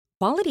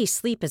Quality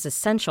sleep is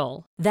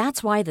essential.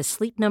 That's why the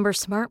Sleep Number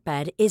Smart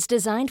Bed is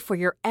designed for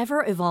your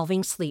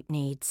ever-evolving sleep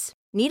needs.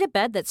 Need a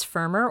bed that's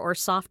firmer or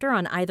softer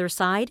on either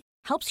side?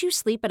 Helps you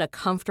sleep at a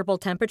comfortable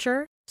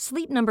temperature?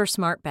 Sleep Number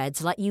Smart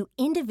Beds let you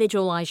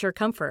individualize your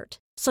comfort,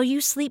 so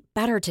you sleep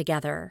better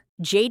together.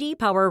 J.D.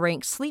 Power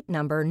ranks Sleep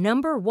Number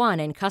number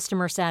one in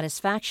customer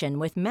satisfaction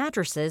with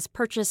mattresses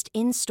purchased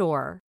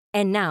in-store.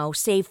 And now,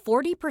 save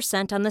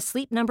 40% on the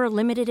Sleep Number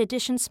Limited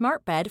Edition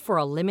Smart Bed for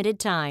a limited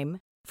time.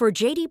 For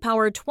J.D.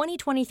 Power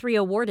 2023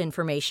 award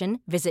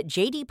information, visit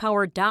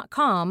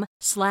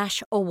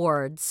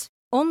jdpower.com/awards.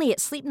 Only at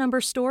Sleep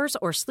Number stores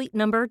or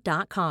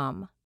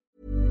sleepnumber.com.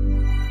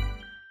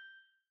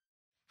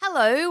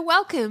 Hello,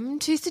 welcome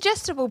to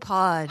Suggestible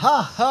Pod.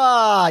 Ha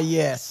ha,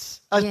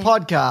 yes. A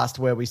podcast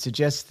where we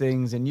suggest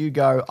things and you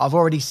go, I've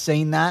already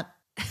seen that.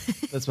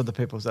 That's what the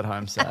peoples at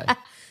home say.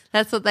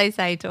 That's what they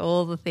say to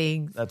all the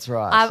things. That's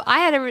right. I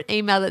had an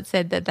email that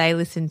said that they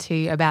listen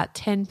to about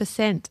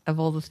 10% of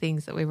all the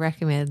things that we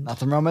recommend.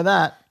 Nothing wrong with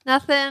that.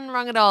 Nothing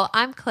wrong at all.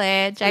 I'm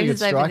Claire. James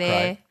is over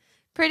there. Rate.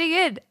 Pretty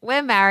good.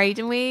 We're married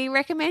and we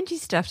recommend you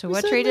stuff to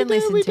watch, read and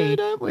listen do, to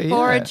don't we?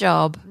 for Yeah. a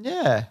job.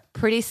 Yeah.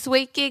 Pretty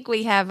sweet gig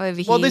we have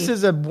over here. Well, this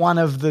is one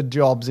of the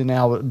jobs in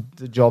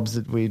the jobs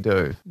that we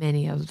do.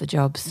 Many of the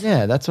jobs.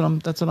 Yeah, that's what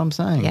I'm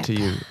saying Yep. to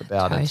you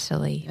about it.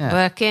 Totally. Yeah.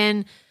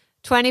 Working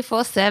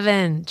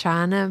 24/7,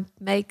 trying to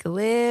make a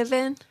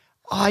living.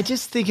 I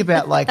just think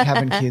about like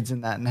having kids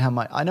and that and how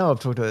much, I know I've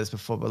talked about this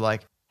before, but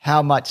like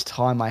how much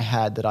time I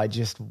had that I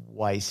just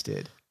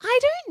wasted. I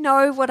don't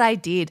know what I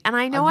did, and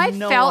I know I I've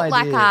no felt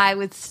like idea. I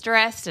was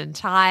stressed and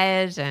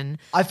tired, and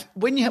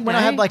When I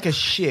had like a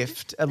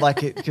shift at like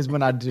because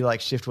when I do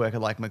like shift work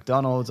at like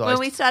McDonald's, when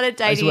we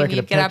started I used to dating, work at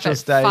you'd a get up petrol at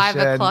 5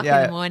 station. o'clock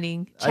Yeah. in the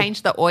morning,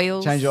 change the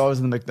oils. Change oils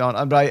in the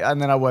McDonald's,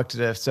 and then I worked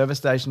at a service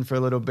station for a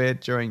little bit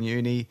during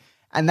uni,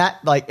 and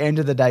that like end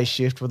of the day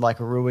shift would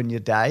like ruin your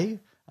day.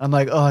 I'm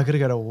like, oh, I got to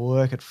go to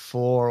work at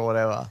 4 or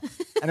whatever,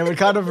 and it would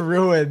kind of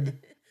ruin.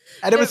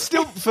 And it was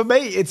still for me,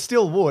 it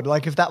still would.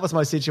 Like if that was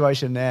my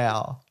situation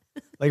now.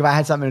 Like if I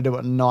had something to do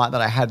at night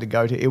that I had to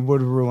go to, it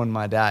would ruin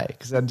my day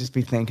because I'd just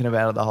be thinking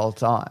about it the whole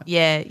time.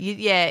 Yeah.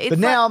 It's But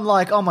now I'm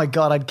like, oh my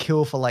God, I'd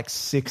kill for like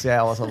 6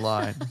 hours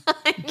alone. Are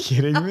you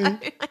kidding me?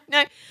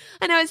 I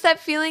know. It's that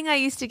feeling I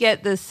used to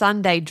get, the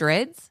Sunday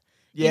dreads.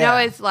 Yeah. You know,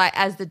 it's like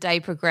as the day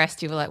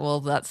progressed, you were like, well,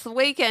 that's the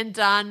weekend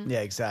done.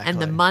 Yeah, exactly.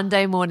 And the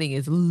Monday morning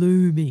is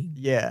looming.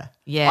 Yeah.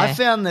 Yeah. I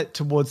found that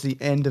towards the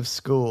end of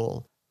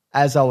school,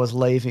 as I was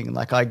leaving,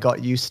 like I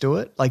got used to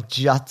it. Like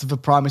just for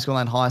primary school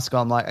and high school,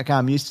 I'm like, okay,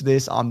 I'm used to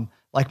this. I'm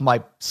like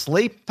my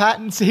sleep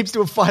pattern seems to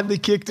have finally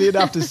kicked in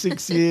after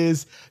 6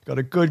 years. Got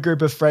a good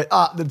group of friends.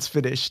 That's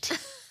finished.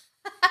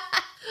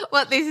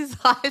 What, this is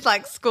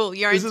like school,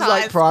 your This is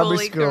entire like primary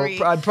schooling school.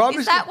 career.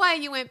 Primary Is that school- why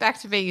you went back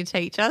to being a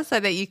teacher, so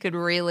that you could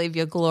relive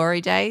your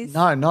glory days?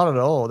 No, not at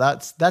all.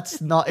 That's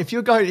not. If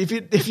you're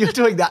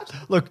doing that,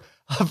 look.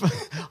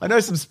 I know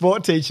some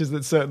sport teachers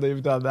that certainly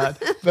have done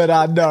that, but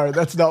no,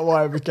 that's not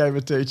why I became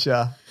a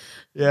teacher.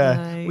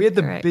 Yeah, No, we had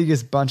the correct.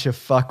 biggest bunch of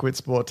fuckwit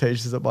sport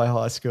teachers at my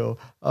high school.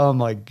 Oh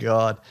my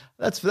God,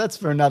 that's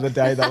for another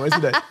day though,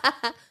 isn't it?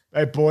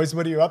 Hey boys,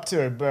 what are you up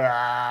to?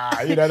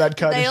 Bah, you know that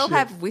kind They of all shit.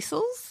 have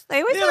whistles.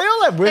 They always Yeah, they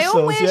all have They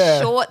all whistles, wear yeah.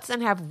 shorts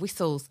and have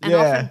whistles, and Yeah.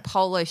 often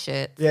polo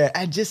shirts. Yeah,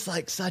 and just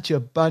like such a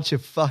bunch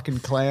of fucking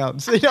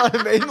clowns. You know what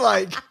I mean?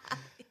 Like.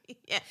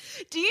 Yeah.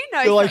 Do you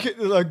know? They're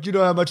like, you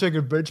know how much I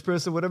can bench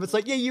press or whatever? It's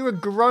like, yeah, you're a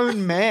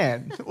grown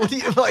man. What do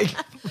you like?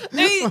 What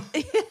do you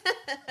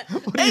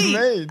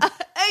mean?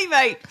 Hey,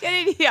 mate, get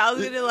in here. I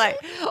was going to like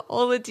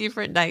all the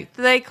different names.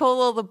 Do they call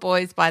all the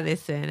boys by their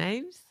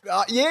surnames?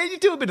 Yeah, you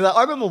do a bit of that.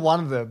 I remember one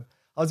of them.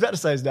 I was about to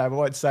say his name. I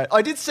won't say it.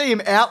 I did see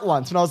him out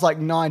once when I was like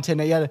 9, 10.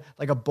 He had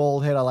like a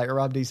bald head. I like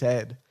rubbed his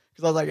head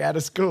because I was like out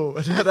of school.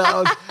 And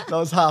that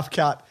was half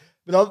cut.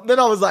 But then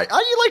I was like, are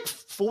you like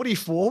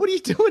 44? What are you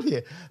doing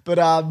here? But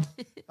I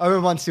remember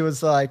once he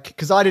was like,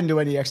 because I didn't do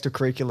any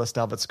extracurricular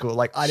stuff at school.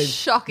 Like I did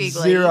Shockingly.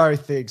 0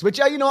 things, which,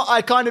 you know,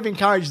 I kind of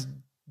encourage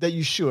that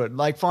you should.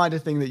 Like find a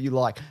thing that you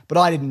like. But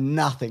I did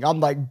nothing. I'm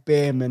like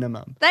bare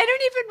minimum. They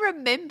don't even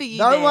remember you.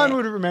 No there. one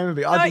would remember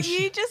me. No, I'd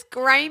be you just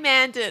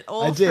grey-manned it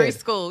all I through did.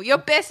 school. Your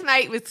best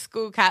mate was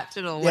school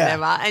captain or Yeah.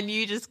 whatever, and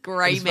you just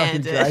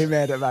grey-manned it. Grey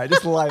man it, mate.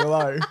 Just lay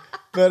low.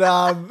 But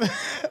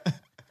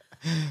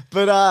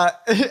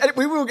But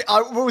we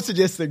were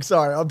suggesting.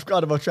 Sorry, I'm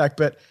kind of off track.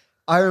 But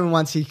I remember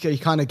once he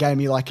kind of gave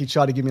me he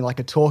tried to give me like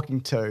a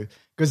talking to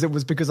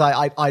because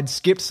I'd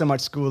skipped so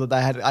much school that I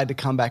had to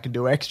come back and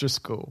do extra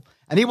school.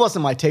 And he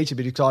wasn't my teacher,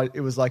 but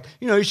it was like,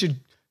 you know, you should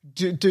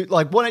do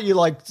like, why don't you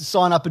like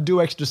sign up and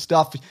do extra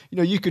stuff? You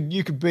know, you could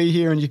be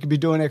here and you could be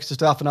doing extra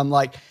stuff. And I'm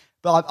like,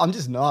 but I'm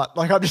just not.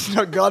 Like, I'm just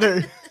not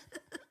gonna.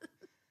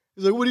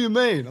 He's like, what do you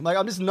mean? I'm like,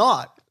 I'm just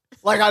not.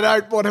 Like, I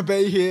don't want to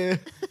be here.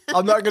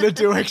 I'm not going to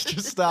do extra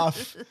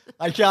stuff.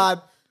 I can't.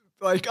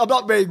 Like, I'm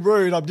not being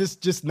rude. I'm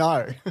just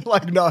no.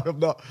 Like, no, I'm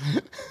not.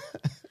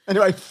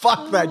 Anyway,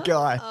 fuck that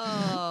guy.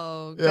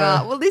 Oh,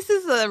 God. Well, this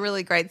is a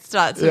really great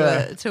start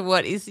to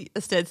what is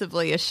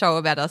ostensibly a show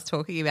about us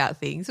talking about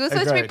things. We're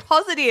supposed to be Agreed.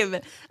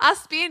 positive. Our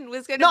spin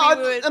was going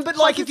to be but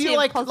like if you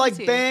like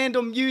positive. band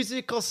or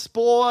music or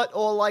sport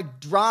or like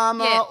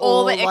drama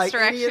all or the like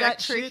any of that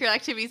extracurricular shit.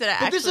 activities that are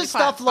But actually this is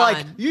quite stuff fun.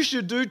 like you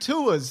should do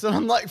tours, and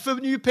I'm like for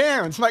new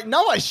parents. I'm like,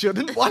 no, I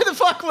shouldn't. Why the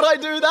fuck would I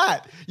do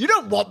that? You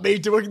don't want me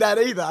doing that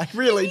either,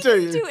 really, do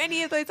you? do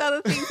any of those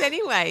other things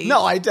anyway.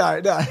 No, I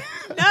don't. No.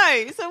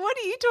 No. So what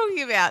are you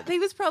talking about? He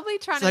was probably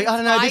trying to like, I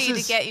don't know, inspire this you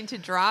is- to get into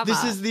drama.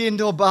 This is the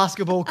indoor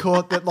basketball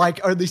court that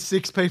like only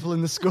 6 people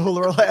in the school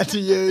are allowed to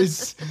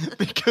use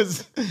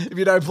because if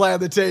you don't play on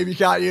the team, you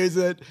can't use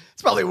it.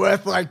 It's probably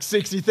worth like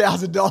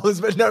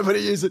 $60,000, but nobody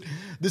uses it.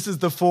 This is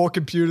the 4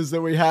 computers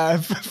that we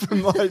have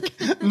from like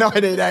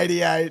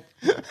 1988.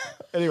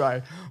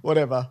 Anyway,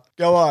 whatever.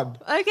 Go on.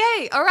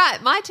 Okay, all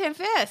right. My turn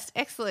first.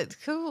 Excellent,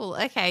 cool.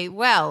 Okay,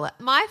 well,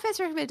 my first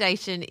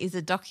recommendation is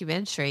a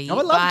documentary. Oh,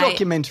 I love by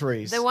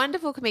documentaries. The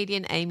wonderful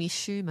comedian Amy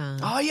Schumer.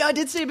 Oh yeah, I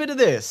did see a bit of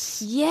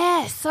this.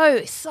 Yeah,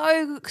 so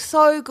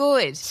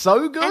good.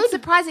 So good. And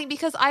surprising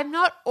because I'm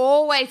not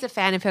always a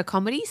fan of her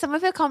comedy. Some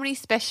of her comedy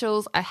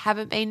specials I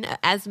haven't been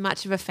as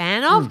much of a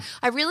fan of.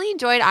 I really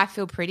enjoyed I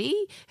Feel Pretty,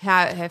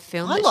 her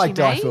film I that liked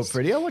she made. I Feel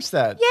Pretty. I watched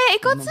that. Yeah,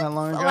 it got Not some that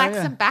long ago,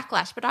 yeah. some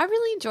backlash, but I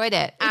really enjoyed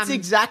it. It's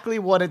exactly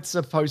what it's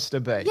supposed to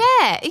be.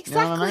 Yeah, exactly. You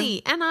know what I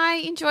mean? And I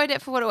enjoyed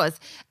it for what it was.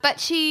 But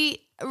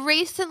she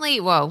recently,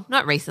 well,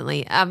 not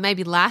recently,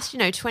 maybe last,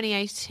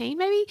 2018,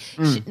 maybe?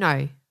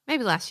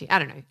 Maybe last year. I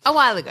don't know. A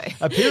while ago.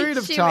 A period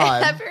of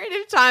time. A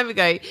period of time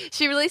ago.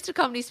 She released a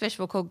comedy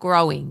special called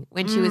Growing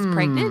when she was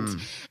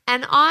pregnant.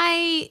 And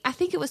I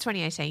think it was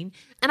 2018.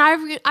 And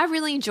I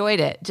really enjoyed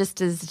it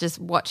just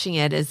watching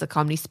it as a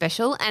comedy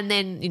special and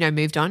then,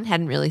 moved on.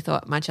 Hadn't really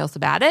thought much else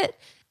about it.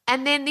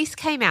 And then this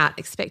came out,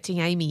 Expecting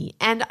Amy,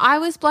 and I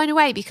was blown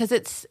away because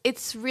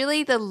it's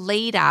really the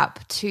lead up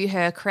to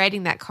her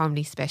creating that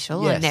comedy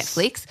special on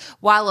Netflix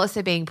while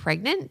also being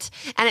pregnant,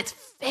 and it's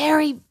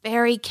very,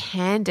 very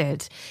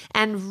candid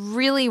and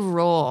really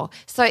raw.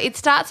 So it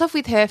starts off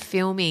with her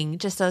filming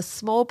just a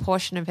small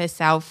portion of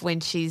herself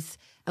when she's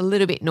a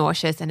little bit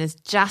nauseous and has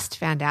just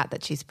found out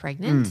that she's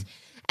pregnant,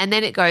 and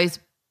then it goes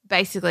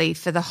basically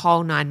for the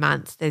whole 9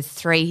 months. There's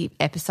 3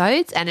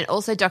 episodes, and it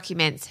also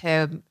documents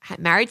her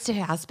marriage to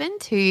her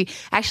husband, who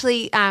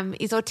actually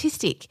is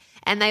autistic.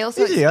 And they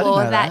also Is he? I didn't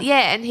explore know that. that.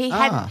 Yeah, and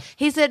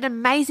he's an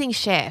amazing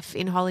chef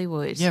in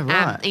Hollywood. Yeah,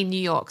 right. In New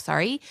York,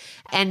 sorry.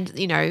 And,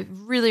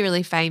 really,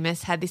 really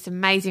famous, had this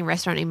amazing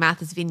restaurant in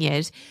Martha's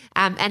Vineyard,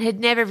 and had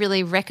never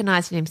really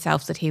recognized in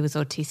himself that he was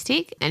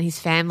autistic, and his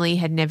family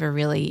had never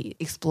really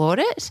explored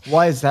it.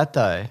 Why is that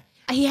though?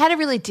 He had a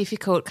really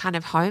difficult kind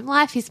of home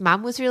life. His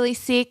mum was really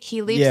sick.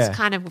 He lives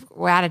kind of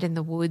out in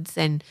the woods.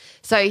 And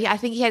so I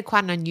think he had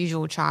quite an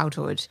unusual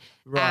childhood.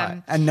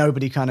 Right. And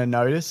nobody kind of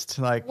noticed?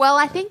 Like, Well,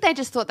 I think they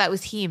just thought that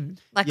was him.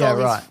 Like Yeah, all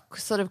right.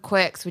 his sort of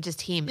quirks were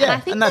just him. Yeah, and I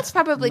think and that's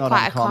that's probably not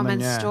quite uncommon, a common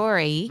yeah.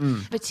 story,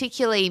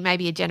 particularly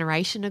maybe a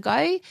generation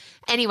ago.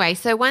 Anyway,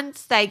 so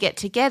once they get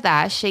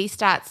together, she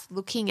starts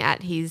looking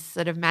at his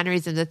sort of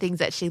mannerisms, the things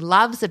that she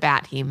loves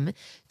about him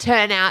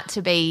turn out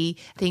to be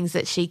things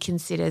that she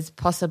considers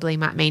possibly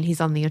might mean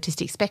he's on the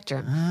autistic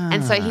spectrum.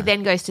 And so he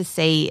then goes to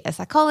see a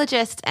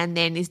psychologist and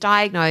then is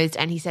diagnosed,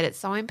 and he said it's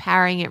so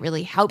empowering. It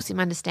really helps him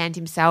understand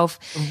himself.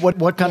 what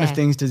kind Yeah. of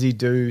things does he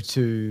do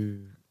to...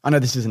 I know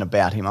this isn't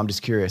about him. I'm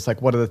just curious.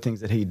 Like, what are the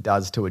things that he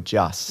does to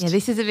adjust? Yeah,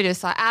 this is a bit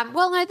of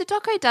well, no, the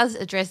doco does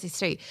address this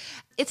too.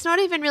 It's not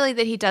even really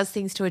that he does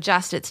things to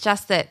adjust. It's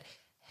just that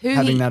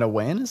Having that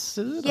awareness,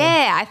 is it?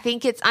 Yeah, I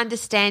think it's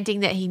understanding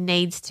that he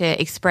needs to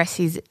express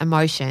his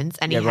emotions,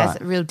 and he has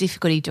right. real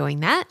difficulty doing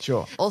that.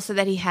 Sure. Also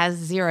that he has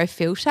zero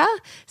filter,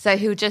 so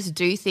he'll just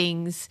do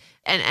things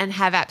and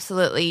have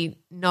absolutely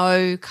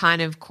no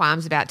kind of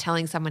qualms about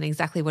telling someone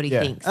exactly what he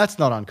Yeah, thinks. that's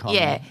not uncommon.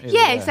 Yeah,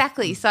 either,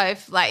 exactly. So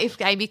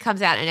if Amy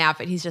comes out in an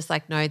outfit, he's just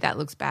like, no, that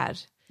looks bad.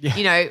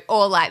 Yeah.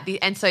 Or like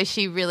and so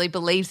she really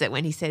believes it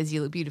when he says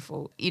you look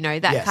beautiful, that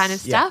Yes, kind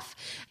of yeah. stuff.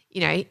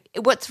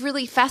 What's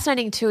really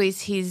fascinating too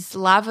is his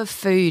love of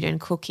food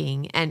and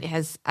cooking, and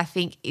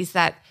is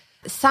that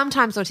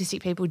sometimes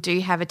autistic people do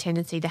have a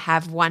tendency to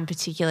have one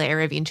particular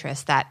area of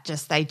interest that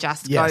they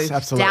just Yes, go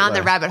absolutely. down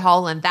the rabbit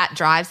hole, and that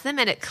drives them.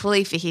 And it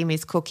clearly for him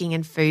is cooking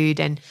and food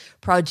and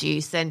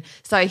produce. And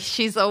so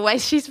she's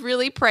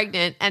really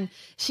pregnant, and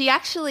she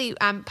actually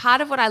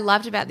part of what I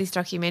loved about this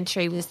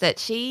documentary was that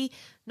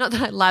not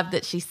that I loved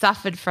that she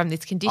suffered from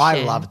this condition.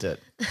 I loved it.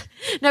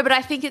 No, but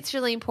I think it's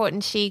really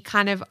important. She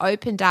kind of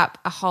opened up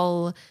a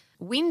whole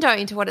window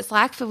into what it's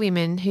like for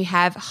women who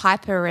have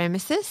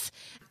hyperemesis,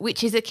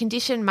 which is a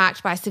condition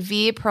marked by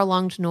severe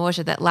prolonged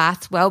nausea that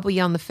lasts well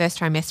beyond the first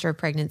trimester of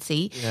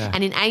pregnancy,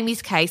 and in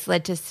Amy's case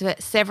led to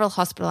several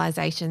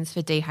hospitalizations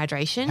for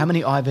dehydration. How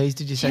many IVs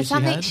did you say she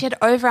had? She had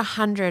over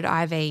 100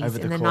 IVs Over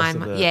in the the course 9 of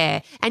months. the-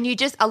 Yeah.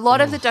 And a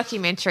lot of the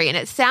documentary, and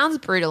it sounds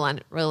brutal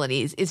and real it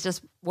is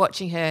just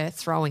watching her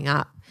throwing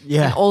up.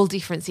 Yeah. in all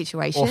different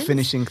situations. Or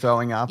finishing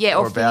throwing up. Yeah,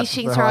 or about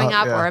finishing to throwing throw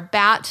up yeah. or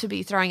about to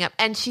be throwing up.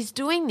 And she's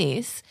doing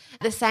this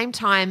at the same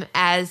time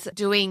as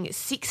doing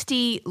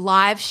 60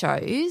 live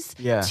shows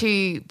Yeah.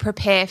 to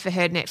prepare for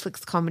her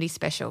Netflix comedy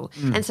special.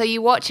 And so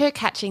you watch her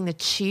catching the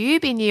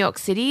tube in New York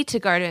City to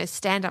go to a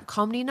stand-up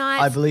comedy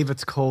night. I believe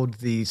it's called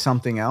the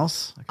something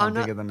else. I can't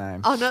think of the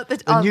name. Oh, not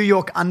the New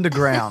York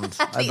Underground,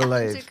 I the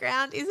believe.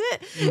 Underground, is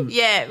it?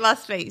 Yeah, it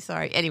must be.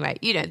 Sorry. Anyway,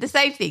 the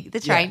same thing, the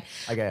train.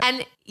 okay.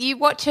 And you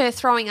watch her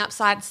throwing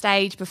upside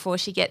stage before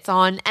she gets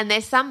on, and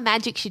there's some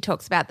magic she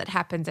talks about that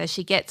happens as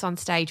she gets on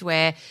stage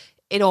where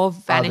it all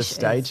vanishes. The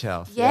stage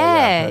health. Yeah,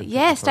 I've heard people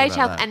talk stage about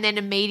health. that. And then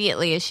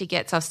immediately as she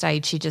gets off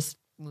stage, she just,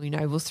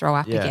 will throw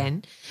up Yeah.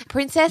 again.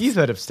 Princess. You've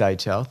heard of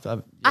stage health.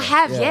 I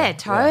have,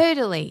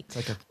 totally.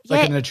 It's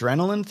like an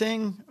adrenaline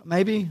thing,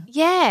 maybe?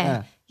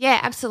 Yeah,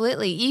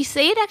 absolutely. You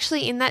see it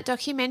actually in that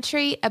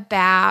documentary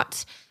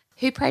about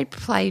who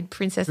played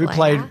Princess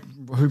Leia.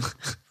 Who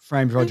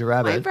framed Roger My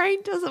Rabbit? brain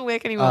doesn't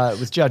work anymore. It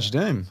was Judge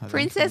Doom. I think,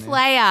 Princess wasn't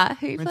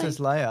it? Leia. Princess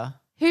Leia.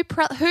 Who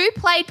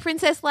played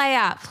Princess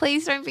Leia?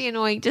 Please don't be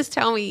annoying. Just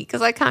tell me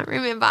because I can't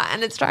remember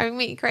and it's driving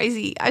me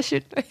crazy. I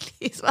should know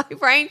this. My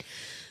brain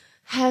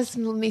has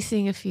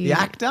missing a few. The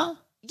actor?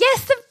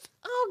 Yes.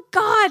 Oh,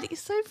 God.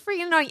 It's so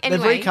freaking annoying. They've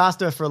Anyway,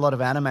 recast her for a lot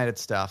of animated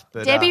stuff.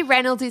 But Debbie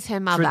Reynolds is her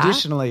mother.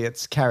 traditionally,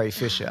 it's Carrie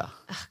Fisher.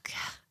 Oh,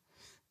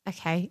 God.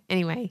 Okay.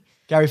 Anyway.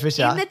 Carrie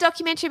Fisher. In the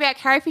documentary about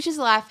Carrie Fisher's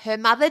life, her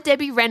mother,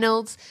 Debbie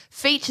Reynolds,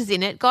 features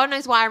in it. God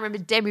knows why I remember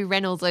Debbie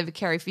Reynolds over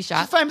Carrie Fisher.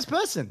 She's a famous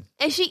person.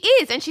 And she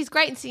is, and she's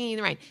great in Singing in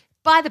the Rain.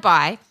 By the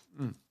by,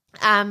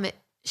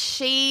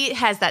 she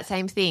has that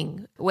same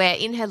thing where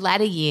in her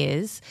latter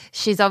years,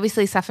 she's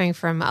obviously suffering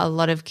from a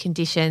lot of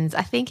conditions,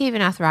 I think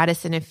even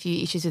arthritis and a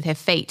few issues with her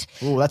feet.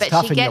 Ooh, that's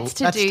tough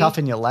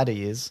in your latter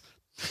years.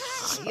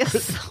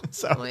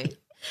 Sorry.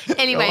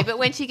 Anyway, but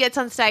when she gets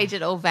on stage,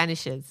 it all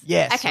vanishes.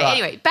 Yes. Okay, right.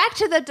 anyway, back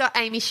to the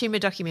Amy Schumer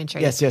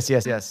documentary. Yes.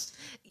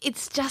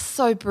 It's just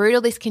so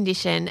brutal, this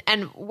condition.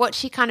 And what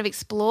she kind of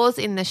explores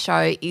in the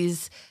show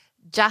is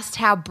just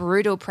how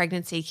brutal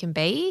pregnancy can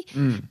be.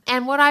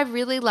 And what I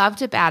really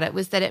loved about it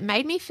was that it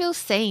made me feel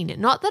seen.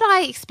 Not that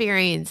I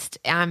experienced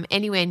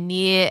anywhere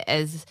near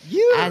as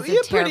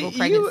a terrible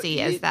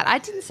pregnancy as that. I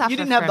didn't suffer You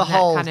didn't have from the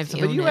whole, that kind of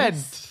illness. but you had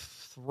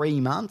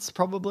 3 months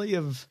probably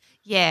of.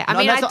 Yeah, I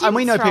mean, I didn't and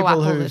we know throw up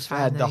people all who've time,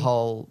 had the though.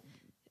 whole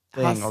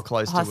thing or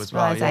close to as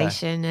well. Yeah.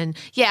 Hospitalisation and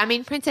I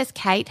mean, Princess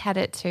Kate had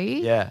it too.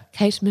 Yeah.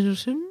 Kate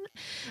Middleton.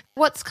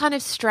 What's kind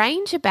of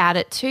strange about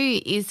it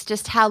too is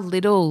just how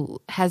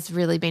little has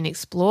really been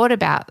explored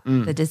about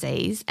the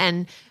disease,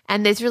 and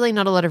there's really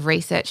not a lot of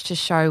research to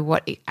show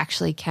what it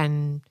actually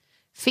can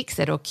fix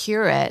it or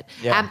cure it.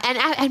 Yeah.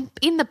 And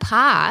in the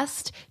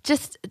past,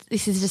 this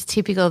is just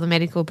typical of the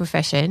medical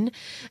profession.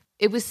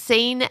 It was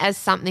seen as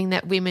something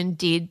that women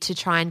did to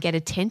try and get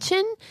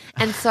attention,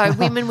 and so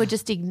women were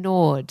just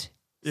ignored.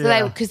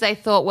 So because they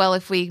thought, well,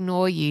 if we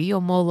ignore you, you're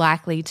more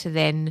likely to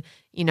then,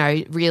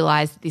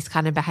 realize this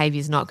kind of behavior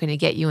is not going to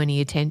get you any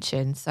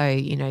attention. So,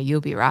 you'll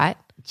be right.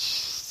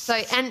 So,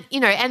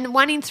 and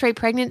 1 in 3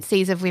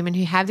 pregnancies of women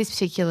who have this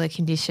particular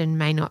condition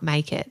may not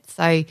make it.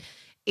 So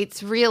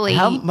it's really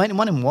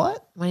 1 in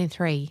what? 1 in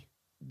 3.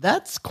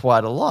 That's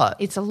quite a lot.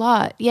 It's a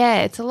lot.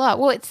 Yeah, it's a lot.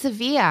 Well, it's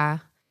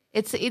severe. I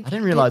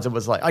didn't realize it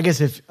was like. I guess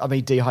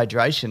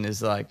dehydration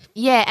is like.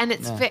 Yeah, and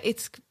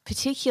it's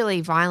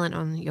particularly violent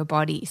on your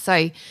body.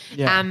 So,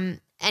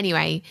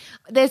 anyway,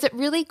 there's a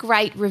really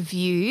great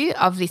review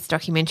of this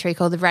documentary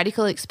called "The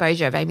Radical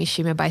Exposure of Amy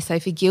Schumer" by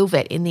Sophie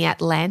Gilbert in The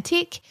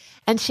Atlantic,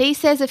 and she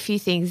says a few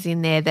things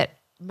in there that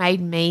made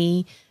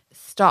me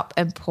stop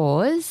and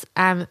pause.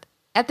 At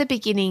the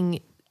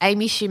beginning,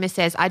 Amy Schumer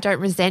says, "I don't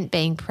resent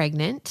being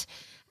pregnant."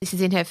 This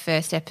is in her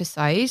first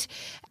episode.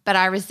 But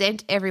I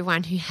resent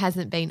everyone who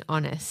hasn't been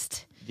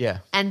honest. Yeah.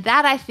 And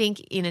that, I think,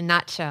 in a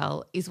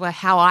nutshell, is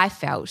how I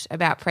felt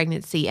about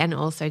pregnancy and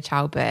also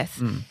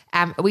childbirth.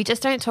 We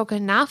just don't talk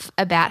enough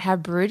about how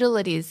brutal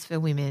it is for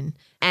women.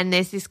 And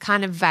there's this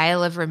kind of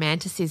veil of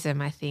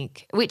romanticism, I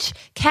think, which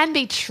can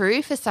be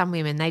true for some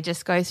women. They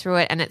just go through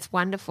it and it's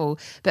wonderful.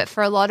 But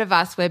for a lot of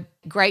us, we're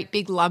great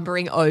big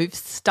lumbering oafs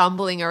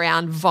stumbling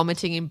around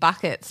vomiting in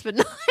buckets for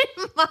 9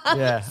 months.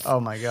 Yeah. Oh,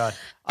 my God.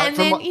 And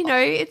then,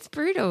 it's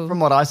brutal. From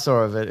what I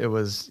saw of it, it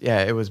was,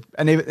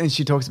 and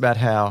she talks about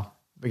how,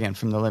 again,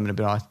 from the limited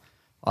bit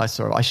I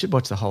saw it, I should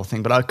watch the whole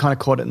thing, but I kind of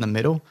caught it in the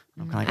middle.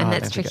 And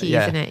that's tricky,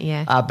 isn't it?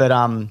 Yeah. But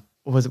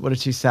what did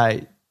she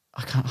say?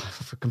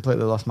 I've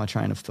completely lost my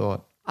train of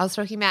thought. I was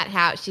talking about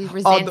how she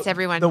resents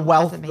everyone. The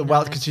wealth,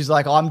 because she's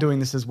like, I'm doing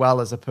this as well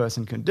as a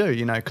person can do,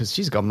 because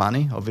she's got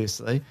money,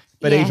 obviously.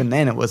 But even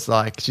then it was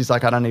like, she's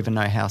like, I don't even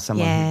know how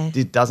someone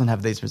who doesn't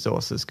have these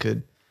resources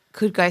could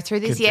go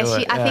through this.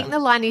 I think the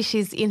line is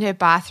she's in her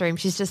bathroom,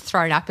 she's just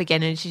thrown up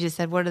again, and she just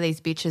said, what are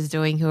these bitches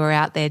doing who are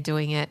out there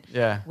doing it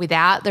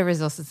without the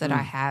resources that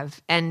I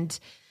have? And,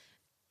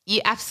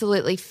 You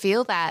absolutely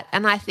feel that.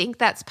 And I think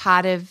that's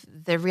part of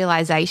the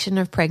realization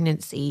of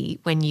pregnancy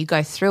when you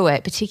go through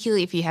it,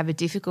 particularly if you have a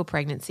difficult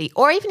pregnancy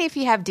or even if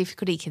you have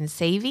difficulty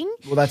conceiving.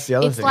 Well, that's the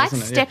other it's thing, like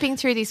isn't it? stepping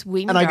through this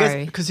window. And I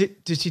guess because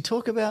did she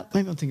talk about,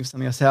 maybe I'm thinking of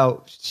something else,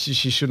 how she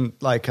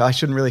shouldn't, like, I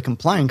shouldn't really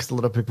complain because a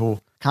lot of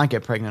people can't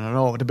get pregnant at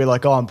all. To be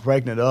like, oh, I'm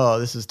pregnant. Oh,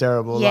 this is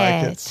terrible.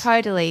 Yeah, like it's,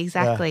 totally,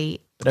 exactly. Yeah.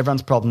 But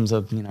everyone's problems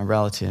are,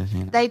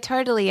 relative. They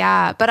totally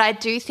are. But I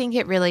do think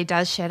it really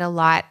does shed a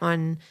light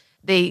on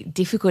the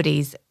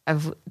difficulties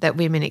that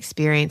women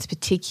experience,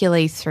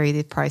 particularly through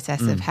the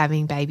process of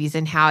having babies,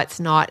 and how it's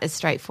not as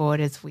straightforward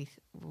as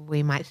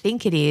we might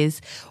think it is,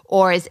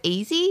 or as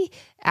easy.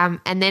 And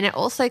then it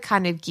also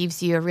kind of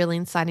gives you a real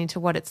insight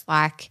into what it's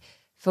like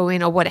for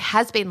women, or what it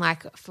has been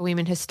like for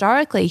women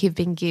historically who've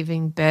been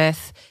giving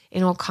birth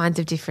in all kinds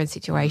of different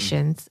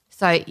situations.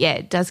 So, yeah,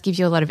 it does give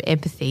you a lot of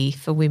empathy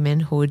for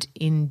womanhood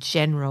in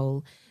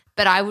general.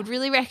 But I would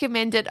really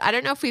recommend it. I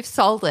don't know if we've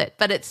sold it,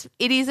 but it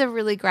is a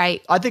really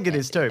great. I think it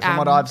is too, from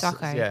what I've seen.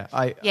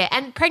 Doco. Yeah,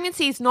 and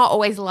pregnancy is not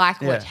always like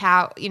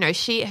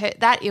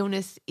that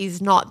illness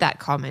is not that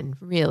common,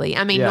 really.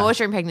 I mean,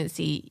 nausea in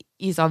pregnancy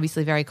is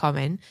obviously very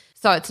common.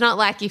 So it's not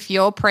like if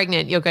you're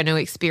pregnant, you're going to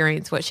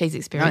experience what she's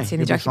experienced in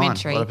the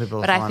documentary. A lot of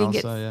people but are I fine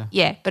think also,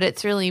 but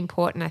it's really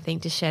important, I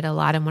think, to shed a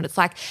light on what it's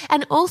like,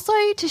 and also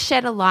to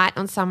shed a light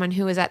on someone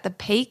who is at the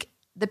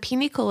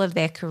pinnacle of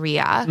their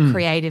career,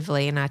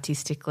 creatively and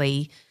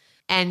artistically,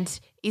 and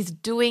is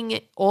doing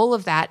all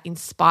of that in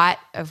spite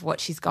of what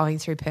she's going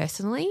through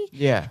personally.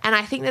 Yeah. And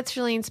I think that's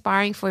really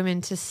inspiring for women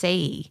to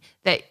see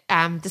that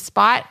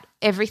despite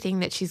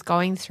everything that she's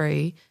going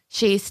through,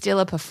 she is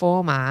still a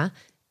performer.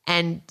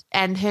 And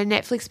her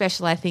Netflix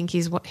special, I think,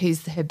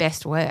 who's her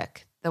best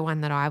work, the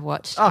one that I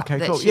watched. Okay,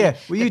 cool.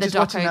 Were you just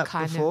watching that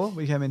before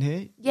we came in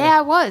here? Yeah,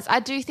 I was.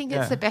 I do think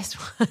it's the best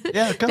one.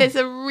 Yeah, cool. There's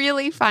a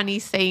really funny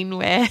scene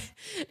where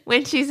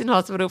when she's in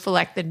hospital for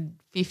like the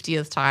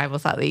 50th time or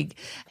something,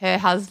 her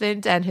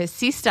husband and her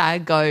sister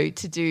go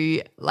to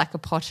do like a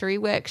pottery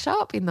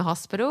workshop in the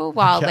hospital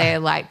while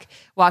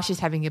she's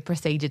having a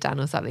procedure done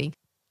or something.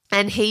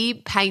 And he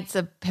paints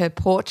her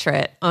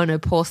portrait on a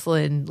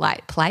porcelain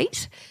like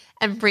plate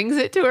and brings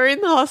it to her in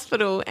the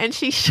hospital, and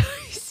she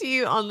shows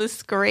you on the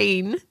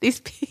screen this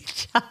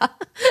picture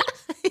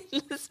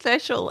in the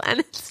special,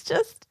 and it's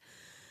just,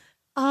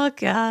 oh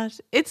God,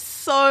 it's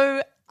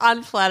so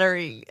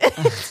unflattering.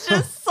 It's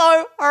just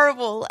so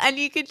horrible. And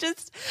you could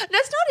just, no,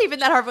 it's not even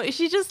that horrible.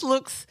 She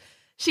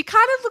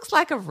kind of looks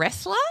like a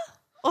wrestler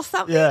or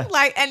something. Yeah.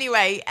 Like,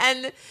 anyway,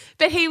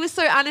 but he was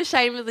so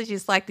unashamedly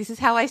just like, this is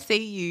how I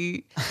see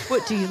you.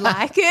 What, do you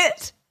like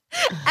it?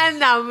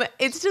 And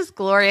it's just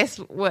glorious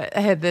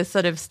the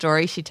sort of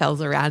story she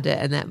tells around it,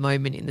 and that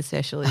moment in the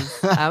special is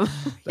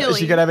Is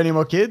she going to have any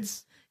more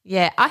kids?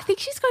 Yeah, I think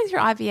she's going through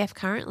IVF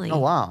currently. Oh,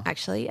 wow.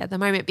 Actually, at the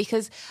moment,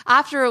 because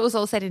after it was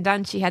all said and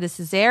done, she had a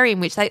cesarean,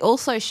 which they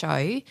also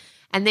show,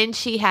 and then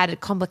she had a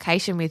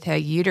complication with her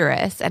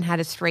uterus and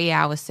had a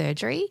 3-hour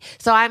surgery.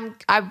 So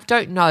I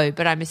don't know,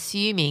 but I'm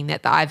assuming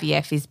that the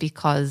IVF is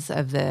because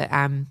of the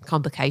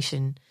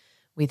complication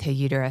with her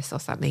uterus or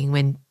something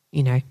when,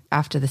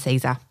 after the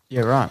Caesar.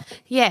 Yeah, right.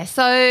 Yeah,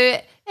 so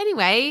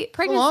anyway,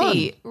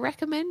 pregnancy,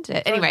 recommend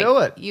it. Anyway, do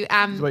it.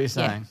 That's what you're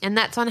saying. Yeah, and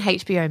that's on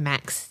HBO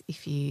Max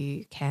if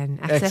you can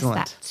access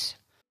that.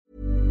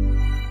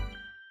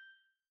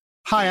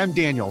 Hi, I'm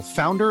Daniel,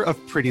 founder of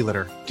Pretty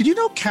Litter. Did you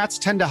know cats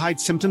tend to hide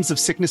symptoms of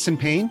sickness and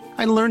pain?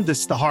 I learned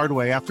this the hard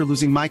way after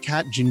losing my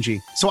cat, Gingy.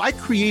 So I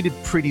created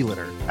Pretty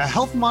Litter, a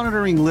health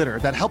monitoring litter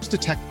that helps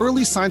detect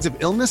early signs of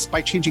illness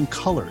by changing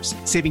colors,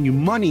 saving you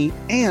money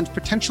and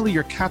potentially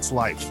your cat's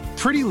life.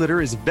 Pretty Litter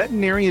is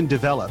veterinarian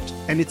developed,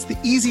 and it's the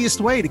easiest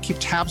way to keep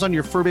tabs on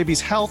your fur baby's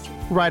health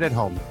right at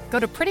home. Go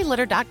to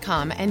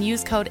prettylitter.com and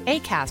use code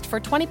ACAST for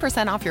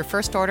 20% off your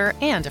first order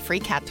and a free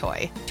cat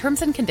toy.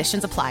 Terms and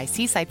conditions apply.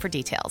 See site for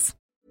details.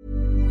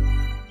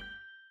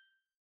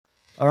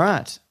 All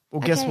right.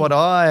 Well, guess what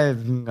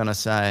I'm going to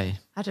say?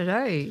 I don't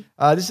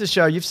know. This is a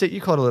show you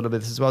caught a little bit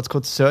of this as well. It's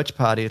called Search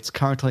Party. It's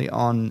currently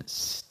on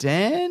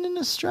Stan in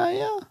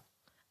Australia.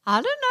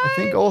 I don't know. I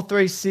think all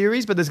 3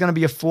 series, but there's going to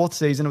be a 4th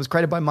season. It was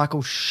created by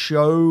Michael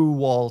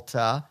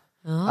Showalter,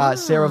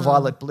 Sarah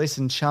Violet Bliss,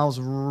 and Charles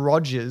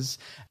Rogers.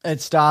 It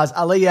stars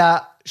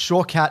Aaliyah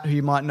Shawkat, who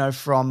you might know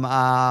from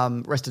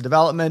Arrested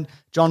Development,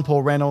 John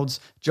Paul Reynolds,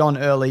 John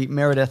Early,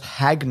 Meredith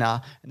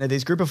Hagner, and they're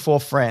this group of 4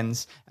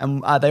 friends,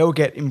 and they all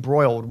get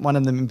embroiled, one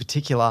of them in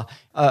particular,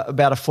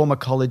 about a former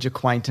college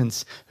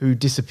acquaintance who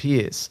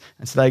disappears.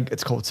 And so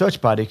it's called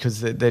Search Party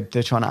because they're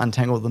trying to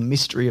untangle the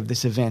mystery of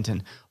this event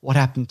and what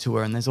happened to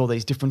her, and there's all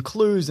these different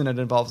clues, and it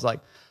involves like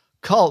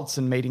cults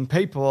and meeting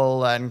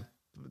people and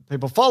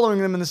people following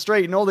them in the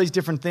street and all these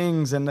different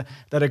things and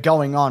that are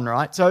going on,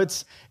 right? So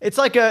it's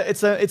like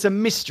it's a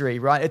mystery,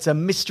 right? It's a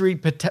mystery,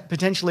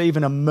 potentially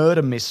even a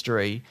murder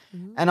mystery,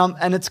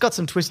 and it's got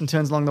some twists and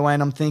turns along the way.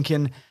 And I'm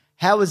thinking,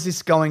 how is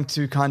this going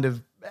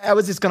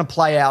to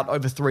play out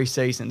over 3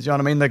 seasons? You know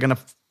what I mean? They're going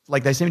to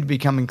they seem to be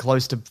coming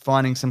close to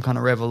finding some kind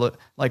of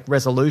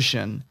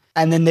resolution,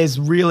 and then there's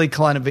really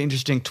kind of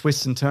interesting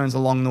twists and turns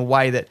along the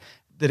way that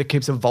that it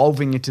keeps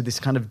evolving into this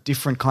kind of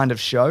different kind of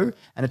show,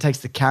 and it takes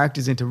the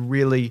characters into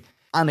really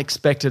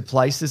unexpected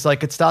places.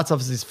 Like it starts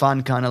off as this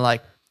fun kind of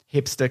like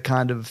hipster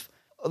kind of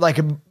like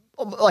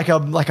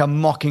a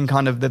mocking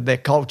kind of their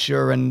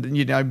culture and,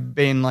 you know,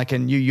 being like a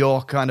New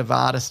York kind of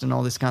artist and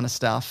all this kind of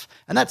stuff.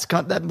 And that's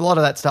a lot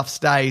of that stuff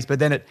stays, but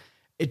then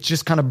it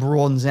just kind of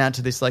broadens out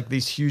to this like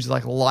these huge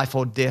like life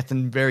or death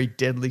and very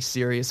deadly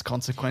serious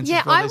consequences.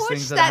 Yeah, for all I these watched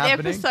things that are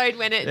happening. episode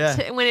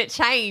when it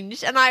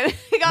changed, and I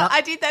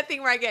did that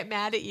thing where I get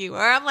mad at you,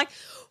 where I'm like,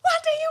 "What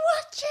are you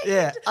watching?"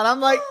 Yeah, and I'm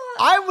like,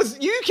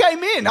 you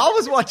came in, I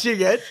was watching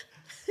it.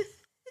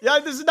 Yeah,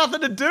 there's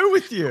nothing to do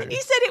with you. You said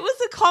it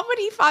was a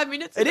comedy 5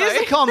 minutes ago. It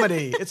is a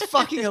comedy. It's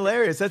fucking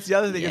hilarious. That's the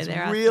other thing. Yeah, it's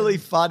there are really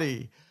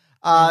funny.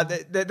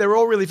 They're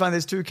all really fun.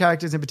 There's two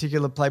characters in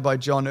particular played by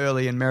John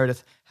Early and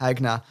Meredith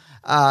Hagner.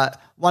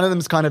 One of them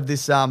is kind of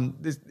he's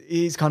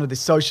kind of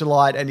this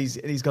socialite, and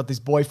he's got this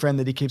boyfriend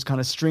that he keeps kind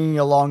of stringing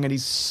along, and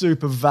he's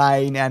super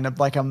vain and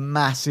like a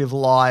massive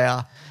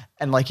liar.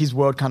 And like his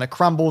world kind of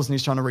crumbles and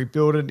he's trying to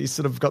rebuild it. He's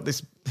sort of got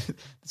this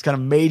kind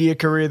of media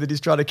career that he's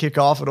trying to kick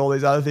off and all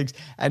these other things.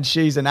 And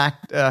she's an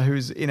actor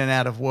who's in and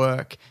out of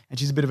work, and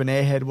she's a bit of an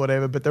airhead,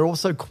 whatever. But they're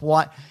also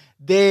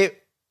they're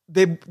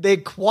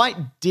quite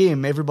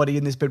dim, everybody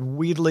in this, but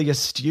weirdly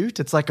astute.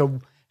 It's like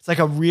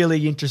a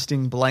really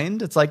interesting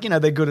blend. It's like, you know,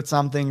 they're good at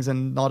some things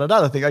and not at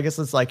other things. I guess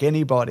it's like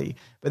anybody,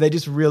 but they're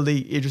just really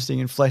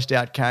interesting and fleshed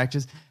out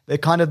characters. They're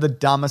kind of the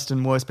dumbest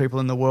and worst people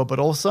in the world, but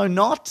also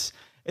not.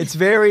 It's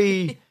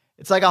very...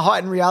 It's like a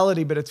heightened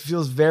reality, but it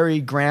feels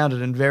very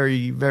grounded and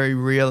very, very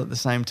real at the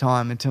same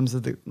time in terms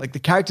of the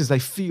characters. They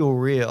feel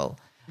real,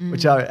 even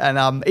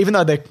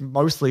though they're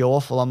mostly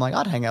awful, I'm like,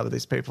 I'd hang out with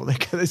these people.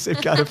 They seem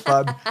kind of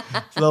fun.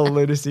 It's a little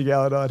lunacy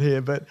going on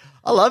here, but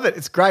I love it.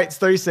 It's great. It's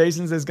 3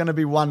 seasons. There's going to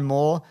be one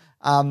more.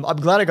 I'm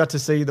glad I got to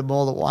see them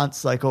all at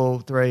once, like all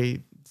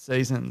 3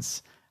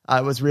 seasons.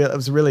 It was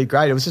really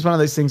great. It was just one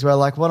of those things where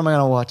like, what am I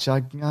going to watch?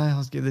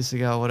 I'll give this a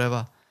go, or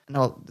whatever.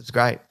 No, it's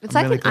great. It's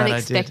I'm like really an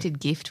unexpected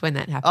gift when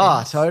that happens.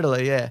 Oh,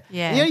 totally, yeah.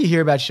 Yeah. You know, you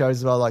hear about shows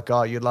as well, like,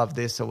 oh, you love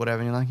this or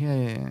whatever, and you're like,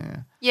 yeah.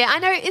 Yeah, I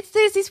know.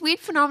 There's this weird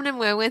phenomenon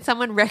where when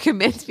someone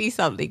recommends me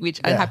something,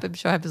 which I'm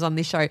sure happens on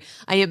this show,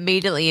 I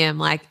immediately am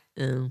like,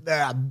 No,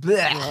 yeah,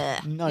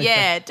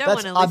 don't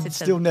want to listen to I've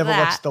still never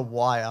that. watched The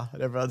Wire.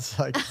 And everyone's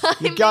like,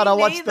 Me you gotta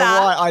watch The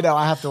neither. Wire. I know,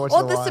 I have to watch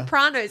Or The The Wire.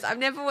 Sopranos. I've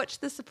never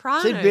watched The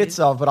Sopranos. Seen bits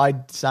of, but I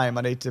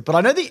need to. But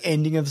I know the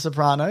ending of The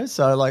Sopranos,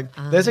 so like,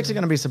 there's actually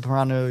going to be a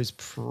Sopranos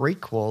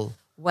prequel.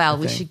 Well,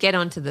 we should get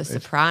onto The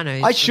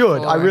Sopranos. I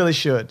should. before- I really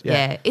should.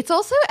 Yeah. It's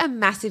also a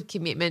massive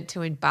commitment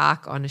to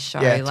embark on a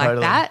show Yeah, like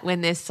totally. that when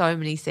there's so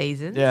many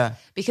seasons. Yeah.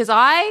 Because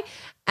I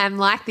am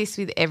like this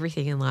with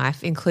everything in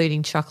life,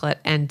 including chocolate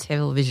and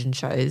television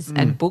shows Mm.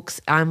 and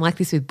books. I'm like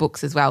this with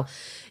books as well.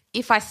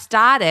 If I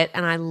start it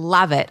and I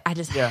love it, I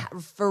just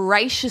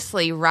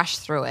voraciously rush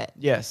through it.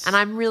 Yes. And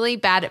I'm really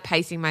bad at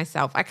pacing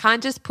myself. I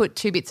can't just put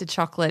 2 bits of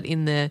chocolate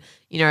in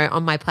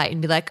on my plate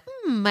and be like,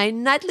 my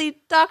nightly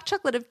dark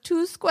chocolate of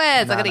 2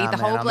 squares. I got to eat the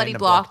whole I'm bloody eating a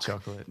block.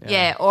 chocolate.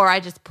 Yeah, or I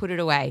just put it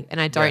away and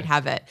I don't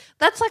have it.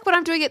 That's like what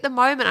I'm doing at the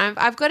moment.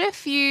 I've got a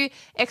few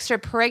extra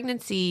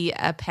pregnancy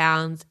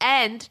pounds,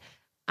 and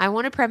I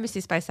want to premise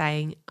this by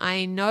saying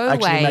I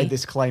Actually made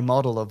this clay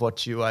model of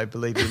what I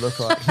believe you look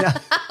like.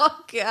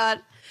 Oh, God.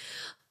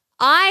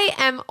 I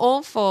am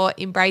all for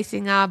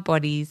embracing our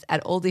bodies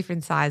at all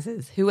different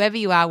sizes, whoever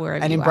you are,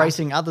 wherever And you are.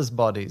 embracing others'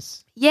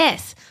 bodies.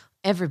 Yes,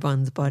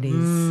 everyone's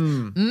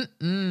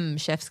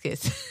bodies. Chef's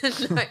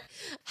kiss. No.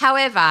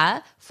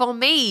 However, for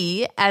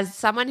me, as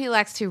someone who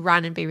likes to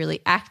run and be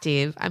really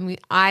active,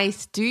 I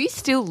do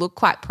still look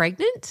quite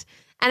pregnant,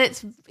 and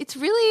it's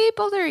really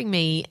bothering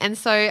me. And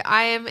so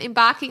I am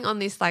embarking on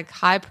this like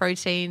high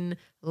protein,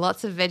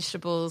 lots of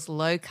vegetables,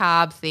 low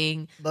carb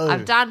thing. Boo.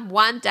 I've done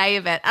 1 day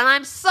of it, and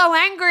I'm so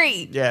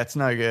angry. Yeah, it's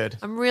no good.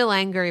 I'm real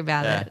angry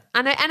about Yeah. it.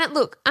 And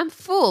look, I'm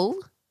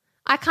full.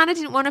 I kind of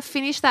didn't want to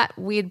finish that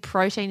weird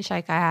protein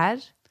shake I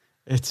had.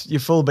 You're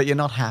full, but you're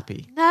not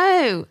happy.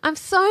 No, I'm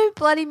so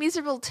bloody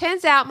miserable.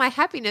 Turns out my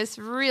happiness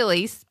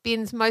really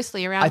spins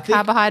mostly around I think,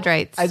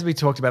 carbohydrates. As we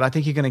talked about, I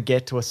think you're going to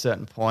get to a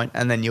certain point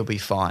and then you'll be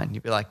fine.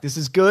 You'll be like, this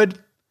is good.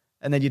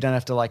 And then you don't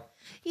have to like,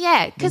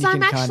 yeah, because then I'm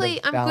you can kind actually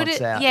of I'm good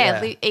balance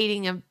at out,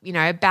 eating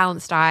a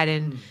balanced diet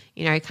and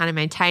kind of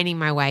maintaining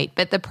my weight.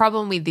 But the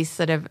problem with this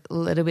sort of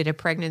little bit of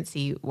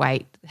pregnancy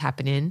weight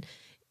happening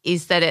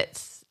is that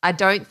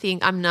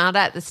I'm not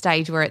at the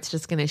stage where it's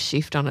just going to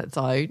shift on its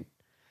own.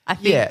 I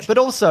think. yeah. But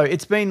also,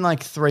 it's been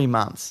like 3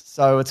 months.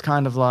 So it's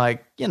kind of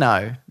like,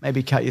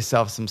 maybe cut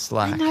yourself some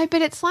slack. I know,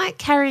 but it's like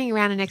carrying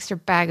around an extra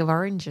bag of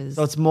oranges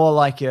So it's more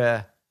like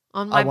on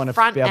I my want to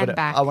front be able and to,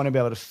 back. I want to be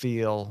able to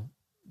feel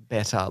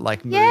better,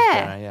 like move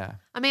Yeah. better. Yeah.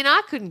 I mean,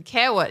 I couldn't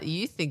care what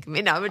you think of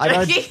me. No, I'm I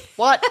don't. joking.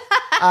 What?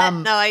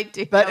 No, I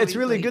do. But it's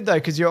really obviously. good though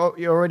because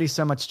you're already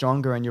so much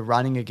stronger and you're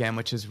running again,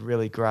 which is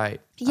really great.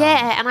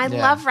 Yeah, and I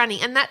yeah. love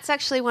running, and that's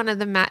actually one of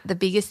the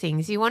biggest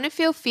things. You want to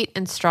feel fit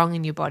and strong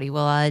in your body.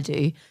 Well, I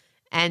do,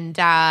 and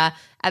at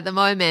the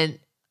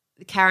moment,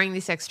 carrying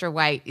this extra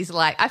weight is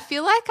like I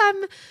feel like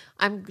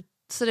I'm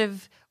sort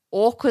of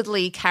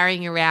awkwardly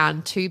carrying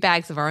around 2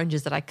 bags of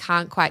oranges that I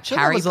can't quite Sure,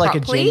 that carry was like a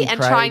properly Jenny and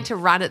Craig. trying to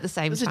run at the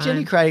same It was a time.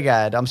 Jenny Craig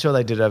ad. I'm sure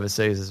they did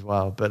overseas as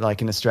well, but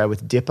like in Australia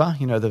with Dipper,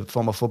 you know, the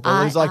former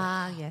footballer. He's like,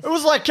 yes. it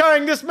was like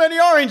carrying this many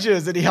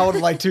oranges, and he held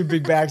like 2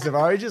 big bags of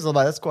oranges. I'm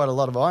like, that's quite a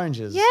lot of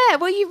oranges. Yeah,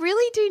 well, you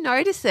really do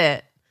notice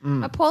it.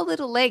 My poor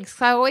little legs.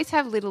 'Cause I always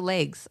have little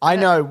legs. I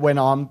know when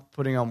I'm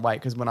putting on weight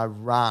because when I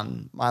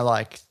run, my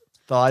like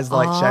thighs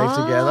like shave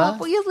together.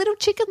 Well, your little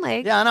chicken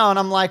legs. Yeah, I know, and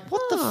I'm like,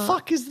 what the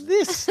fuck is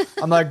this?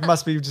 I'm like,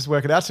 must be just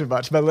working out too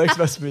much. My legs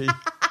must be.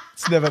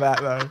 It's never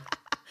that though.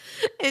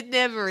 It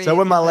never is. So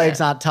when my is legs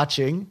it? aren't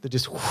touching, they're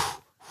just.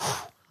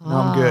 No,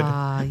 I'm good.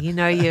 Ah, you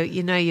know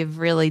you've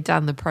really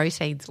done the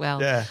proteins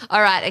well. Yeah. All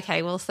right.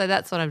 Okay. Well, so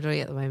that's what I'm doing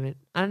at the moment.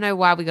 I don't know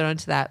why we got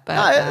onto that,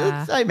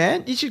 but Hey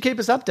man, you should keep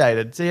us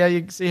updated. See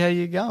how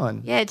you're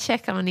going. yeah,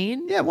 check on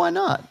in. Yeah, why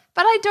not?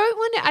 But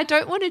I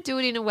don't want to do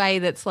it in a way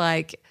that's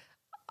like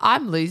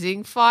I'm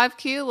losing 5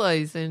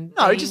 kilos and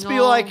No, being just be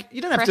all like,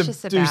 you don't have precious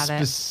to do about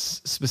it.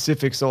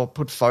 specifics or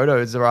put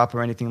photos up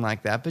or anything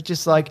like that. But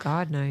just like,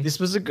 God, no. this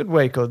was a good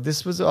week, or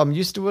this was I'm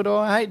used to it, or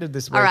I hated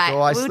this week, All right, or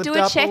I we'll slipped do a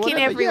up, or check in whatever.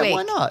 every yeah, week.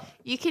 Why not?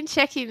 You can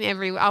check in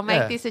every. I'll make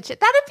Yeah. this a check.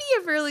 That'd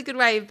be a really good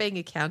way of being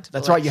accountable.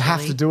 That's right. You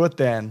have actually. to do it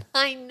then.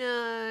 I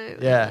know.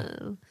 Yeah.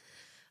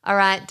 All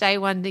right, day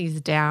 1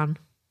 is down.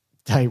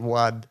 Day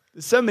 1.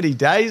 There's so many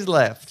days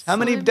left. How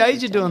many So days many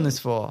you doing this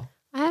for?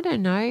 I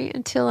don't know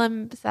until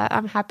I'm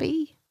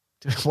happy.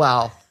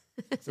 Wow.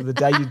 So the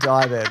day you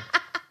die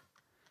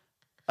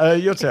then.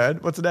 Your turn.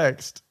 What's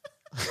next?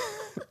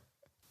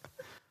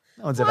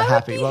 No one's ever I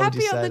happy. would be Why would happy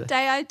you say on the that?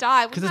 day I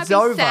die. Wouldn't 'Cause I it's be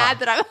over. sad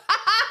that I'm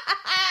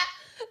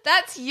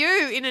That's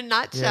you in a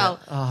nutshell.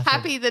 Yeah. Oh,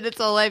 happy that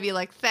it's all over. You're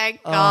like, thank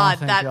Oh, God,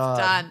 thank that's God.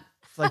 done.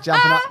 It's like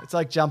jumping on. It's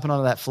like jumping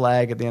onto that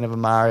flag at the end of a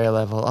Mario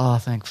level. Oh,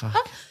 thank fuck.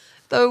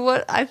 Though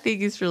what I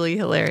think is really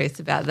hilarious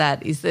about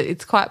that is that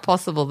it's quite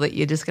possible that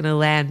you're just going to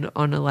land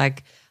on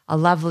a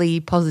lovely,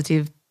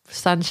 positive,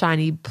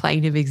 sunshiny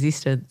plane of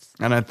existence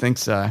I don't think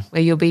so.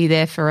 where you'll be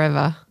there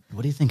forever.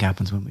 What do you think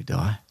happens when we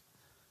die?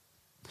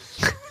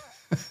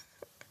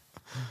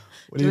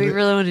 What Do you we think?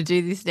 really want to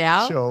do this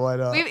now? Sure, why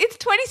not? It's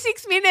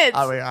 26 minutes.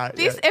 Oh, we are,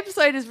 This yeah.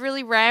 episode has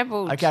really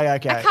rambled. Okay. I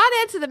can't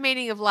answer the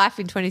meaning of life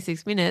in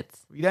 26 minutes.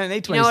 You don't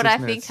need 26 You know what I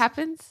minutes. think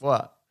happens?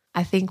 What?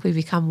 I think we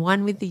become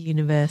one with the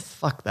universe.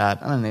 Fuck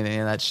that. I don't need any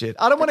of that shit.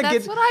 I don't want to that's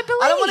get what I don't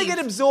want to believe.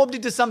 get absorbed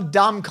into some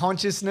dumb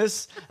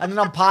consciousness and then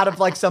I'm part of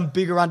like some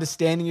bigger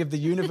understanding of the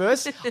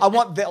universe. I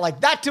want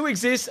that to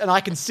exist and I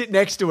can sit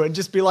next to it and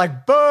just be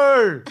like,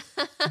 boo,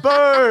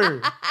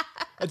 boo.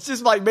 It's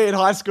just like me in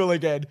high school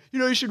again. You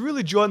know, you should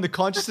really join the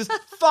consciousness.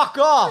 Fuck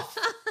off.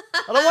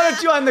 I don't want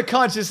to join the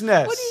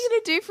consciousness. What are you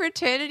going to do for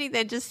eternity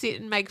then? Just sit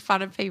and make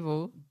fun of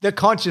people? The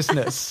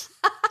consciousness.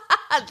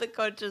 The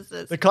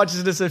consciousness. The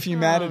consciousness of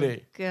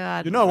humanity. Oh,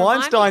 God. You know,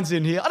 Remind Einstein's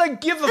in here. I don't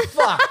give a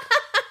fuck.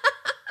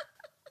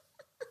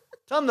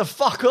 Tell him to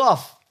fuck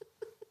off.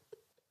 I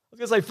was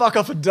going to say fuck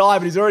off and die,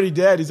 but he's already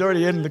dead. He's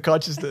already in the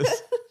consciousness.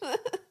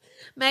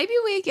 Maybe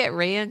we get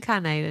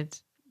reincarnated.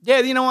 Yeah,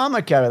 you know, I'm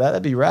okay with that.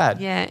 That'd be rad.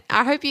 Yeah.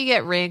 I hope you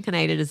get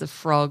reincarnated as a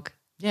frog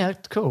Yeah,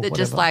 it's cool. that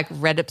just whatever.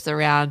 like reddips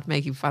around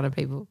making fun of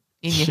people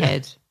in your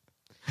head.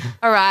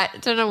 All right.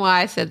 Don't know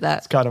why I said that.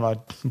 It's kind of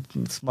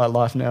it's my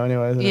life now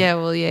anyway, isn't it? Yeah,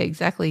 well, yeah,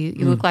 exactly.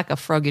 You look like a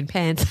frog in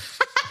pants.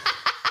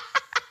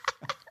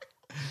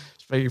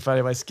 It's making fun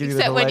of my skinny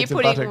Except little when you're legs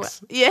and putting,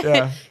 buttocks.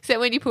 yeah. Except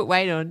when you put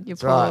weight on, your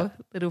poor right.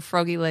 little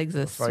froggy legs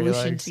are Froggy swooshing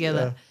legs,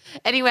 together.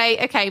 Anyway,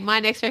 okay, my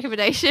next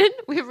recommendation.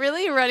 We're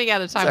really running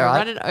out of time. We're all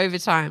right. running over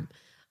time.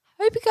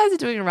 Hope you guys are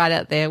doing all right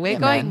out there. We're Yeah,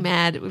 going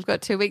man. mad. We've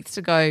got 2 weeks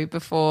to go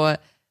before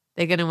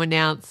they're going to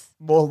announce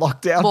More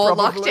lockdown, more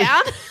probably.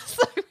 lockdown.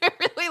 So we're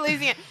really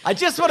losing it. I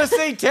just want to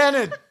see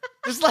Tenet.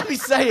 Just let me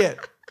say it.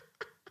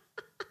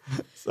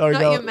 Sorry,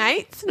 Not go your on.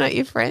 mates, not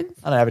your friends.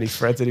 I don't have any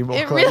friends anymore,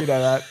 It Chloe. really- You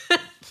know that.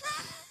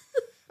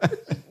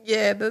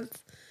 Yeah,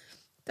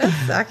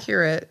 that's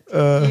accurate.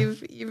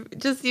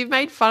 You've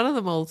made fun of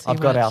them all too I've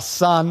got much. our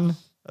son.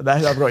 I've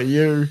got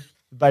you.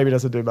 The baby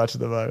doesn't do much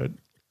at the moment.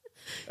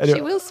 Anyway,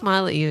 She will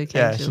smile at you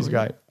yeah, occasionally. she's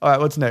great. All right,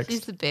 what's next?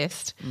 She's the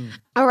best.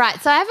 All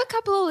right. So I have a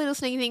couple of little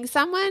sneaky things.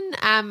 Someone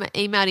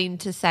emailed in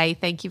to say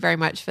thank you very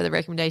much for the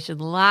recommendation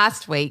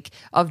last week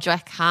of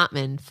Jack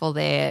Hartman for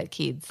their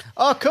kids.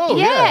 Oh, cool.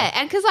 Yeah.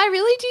 And because I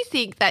really do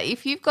think that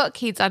if you've got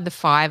kids under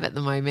 5 at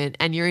the moment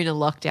and you're in a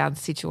lockdown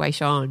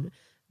situation,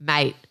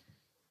 mate,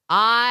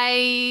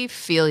 I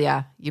feel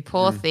ya. You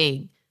poor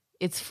thing.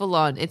 It's full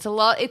on. It's a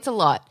lot. It's a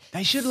lot.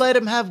 They should let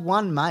him have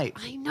one mate.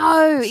 I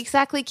know,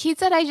 exactly. Kids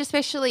that age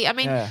especially. I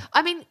mean, Yeah.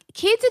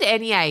 kids at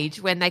any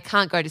age when they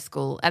can't go to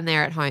school and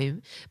they're at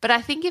home. But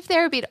I think if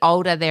they're a bit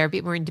older, they're a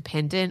bit more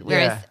independent.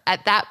 Whereas Yeah.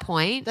 at that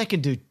point, They can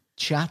do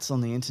chats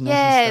on the internet.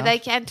 yeah, and they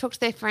stuff. can talk to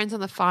their friends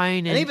on the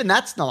phone. And even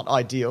that's not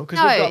ideal because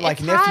No, we've got like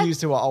it's hard. nephews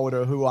who are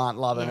older who aren't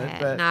loving it.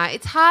 But no,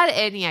 it's hard at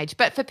any age.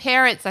 But for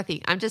parents, I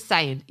think, I'm just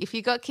saying, if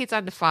you've got kids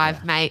under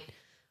 5, mate,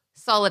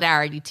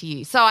 solidarity to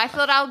you. So I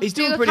thought he's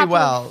do doing a pretty couple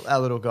of- well, our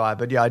little guy.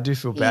 But yeah, I do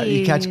feel bad. He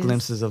You catch is.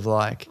 glimpses of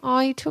like, Oh,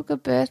 he took a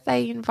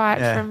birthday invite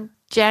Yeah. from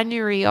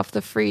January off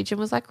the fridge and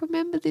was like,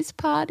 remember this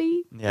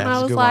party? Yeah, and it's I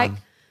a was good like,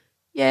 one.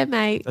 yeah,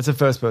 mate. That's the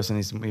first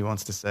person he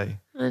wants to see. I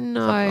not gonna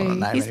know.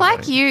 name He's like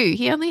anybody. you.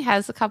 He only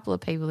has a couple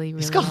of people he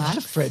really He's got a likes. lot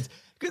of friends.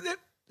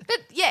 But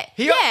yeah,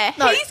 He- yeah,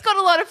 no. he's got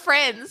a lot of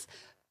friends,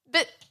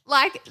 but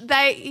like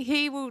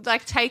he will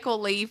like take or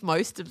leave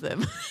most of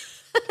them.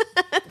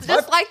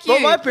 Just like you.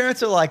 Well, my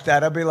parents are like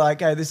that. I'd be like,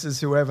 hey, this is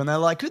whoever. And they're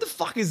like, who the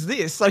fuck is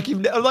this? Like,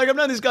 I've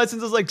known this guy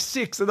since I was like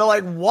 6. And they're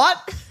like,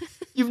 what?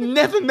 You've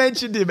never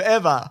mentioned him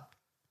ever. I'm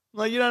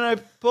like, you don't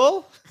know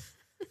Paul?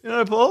 You don't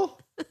know Paul?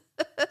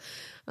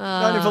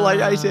 Known him for like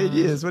 18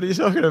 years. What are you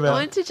talking Go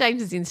about? into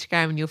James's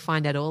Instagram and you'll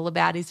find out all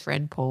about his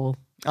friend Paul.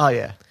 Oh,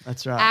 yeah.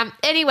 That's right.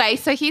 Anyway,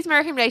 so here's my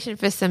recommendation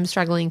for some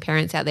struggling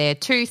parents out there.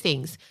 2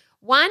 things.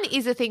 One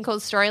is a thing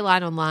called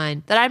Storyline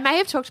Online that I may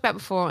have talked about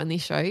before on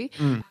this show.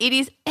 It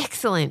is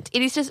excellent.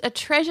 It is just a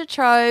treasure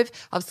trove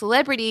of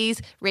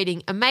celebrities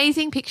reading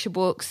amazing picture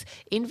books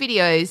in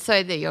videos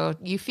so that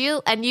you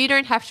feel and you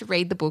don't have to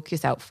read the book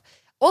yourself.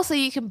 Also,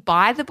 you can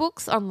buy the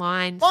books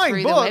online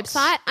through books? the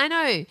website. I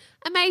know.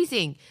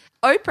 Amazing.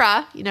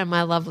 Oprah, you know,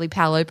 my lovely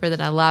pal Oprah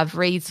that I love,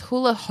 reads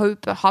Hula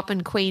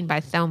Hoppin' Queen by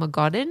Thelma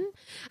Godden.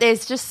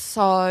 There's just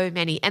so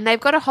many. And they've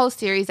got a whole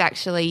series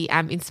actually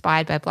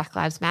inspired by Black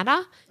Lives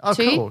Matter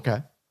too, Cool.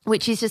 Okay.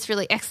 which is just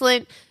really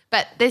excellent.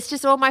 But there's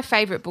just all my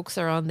favourite books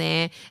are on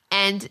there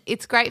and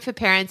it's great for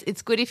parents.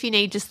 It's good if you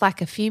need just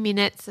like a few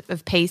minutes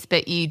of peace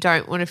but you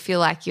don't want to feel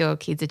like your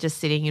kids are just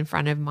sitting in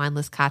front of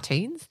mindless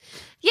cartoons.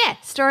 Yeah,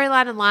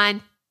 Storyline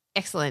Online,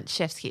 excellent,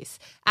 chef's kiss.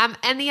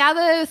 And the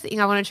other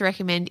thing I wanted to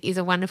recommend is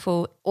a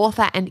wonderful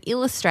author and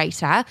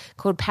illustrator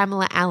called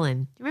Pamela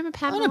Allen. Do you remember I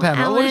Pamela know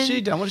Pamela. Allen? What has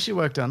she done? What has she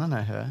worked on? I know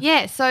her.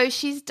 Yeah, so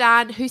she's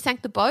done Who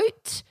Sank the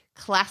Boat?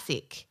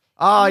 Classic.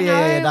 Oh, You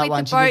yeah, know, that with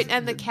one. the She boat did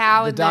and the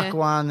cow the and duck the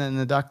one and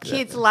the duck.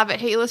 kids love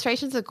it. Her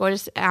illustrations are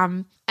gorgeous.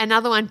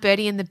 Another one,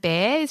 Birdie and the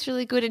Bear, is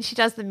really good, and she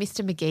does the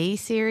Mr. McGee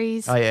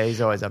series. Oh, yeah,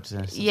 he's always up to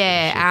some shit, that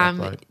Yeah,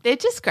 bloke. they're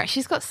just great.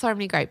 She's got so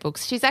many great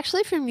books. She's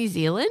actually from New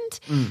Zealand,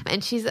 Mm.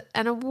 and she's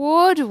an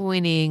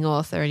award-winning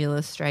author and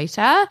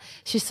illustrator.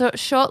 She's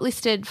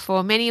shortlisted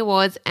for many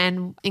awards,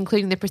 and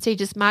including the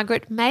prestigious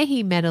Margaret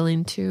Mahy Medal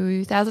in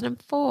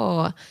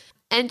 2004.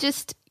 And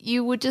just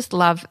you would just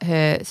love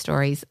her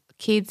stories.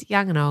 Kids,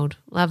 young and old,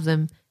 love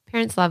them.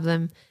 Parents love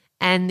them,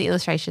 and the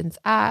illustrations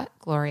are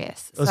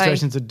glorious.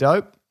 Illustrations are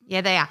dope.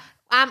 Yeah, they are.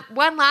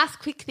 One last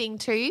quick thing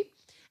too.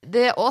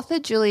 The author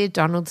Julia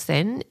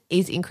Donaldson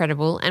is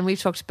incredible, and we've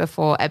talked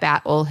before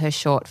about all her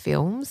short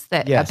films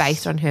that Yes. are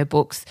based on her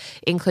books,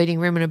 including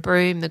Room and a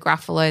Broom, The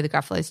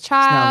Gruffalo's Snail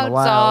Child, in the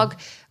Wild. Zog,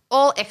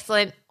 all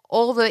excellent.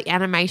 All the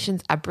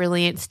animations are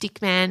brilliant.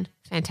 Stickman,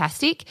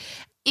 fantastic.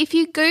 If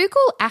you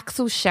Google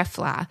Axel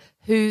Scheffler,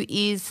 who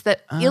is the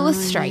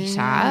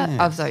illustrator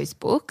of those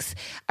books,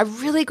 a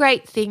really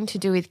great thing to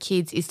do with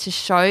kids is to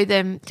show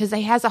them, because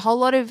he has a whole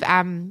lot of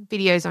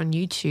videos on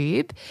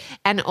YouTube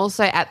and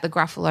also at the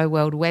Gruffalo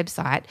World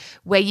website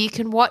where you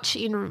can watch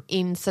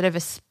in sort of a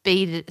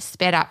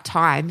sped up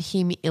time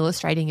him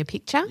illustrating a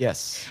picture.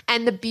 Yes.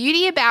 And the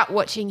beauty about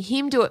watching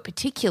him do it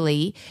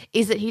particularly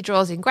is that he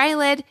draws in grey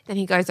lead, then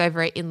he goes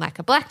over it in like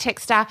a black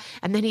texture,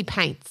 and then he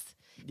paints.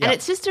 Yep. And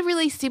it's just a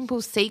really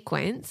simple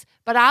sequence,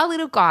 but our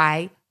little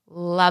guy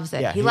loves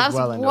it. Yeah, he he's loves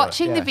well into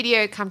watching it, the yeah.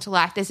 video come to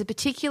life. There's a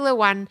particular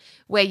one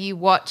where you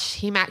watch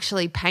him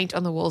actually paint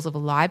on the walls of a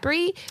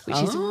library, which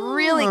is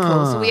really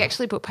cool. So we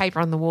actually put paper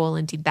on the wall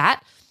and did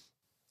that.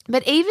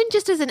 But even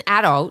just as an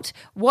adult,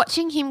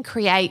 watching him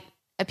create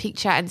a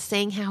picture and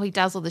seeing how he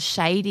does all the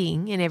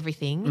shading and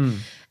everything,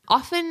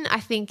 often I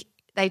think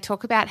they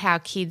talk about how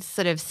kids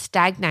sort of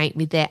stagnate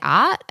with their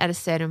art at a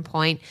certain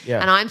point.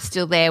 Yeah. And I'm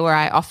still there where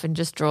I often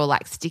just draw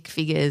like stick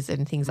figures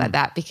and things like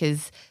that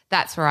because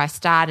that's where I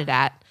started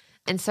at.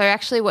 And so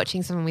actually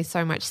watching someone with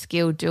so much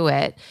skill do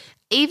it,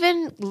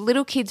 even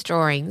little kids'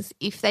 drawings,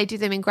 if they do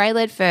them in grey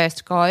lead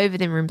first, go over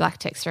them in black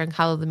texture and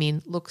colour them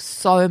in, look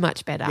so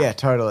much better. Yeah,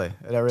 totally. It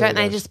really Don't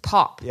they does. just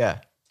pop? Yeah.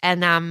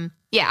 And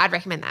yeah, I'd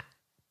recommend that.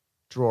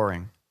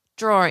 Drawing.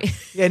 Drawing.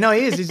 Yeah, no,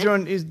 he is. He's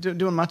doing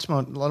doing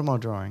a lot more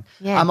drawing.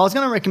 Yeah. I was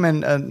going to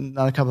recommend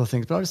another couple of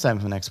things, but I'll just save them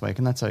for next week,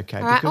 and that's okay.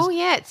 All right. because Oh,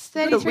 yeah, it's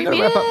we 33 gotta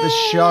minutes. wrap up the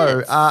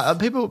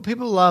show.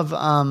 People love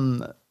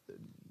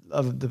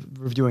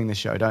reviewing the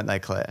show, don't they,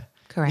 Claire?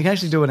 Correct. You can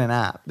actually do it in an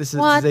app. This is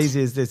What? as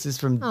easy as this. This is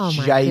from Oh,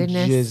 my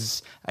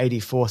goodness.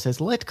 Jages84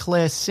 says, "Let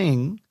Claire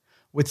sing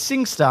with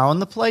SingStar on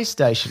the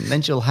PlayStation.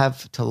 Then she'll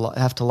have to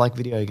like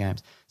video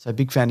games." So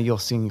big fan of your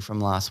singing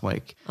from last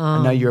week.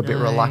 I know you're a bit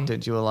no.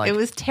 reluctant. You were like, It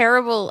was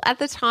terrible. At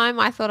the time,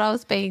 I thought I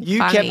was being you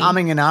funny. kept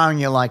umming and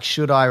ahhing. You're like,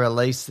 should I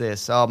release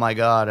this? Oh my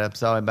God, I'm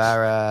so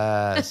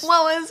embarrassed.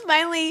 Well, it was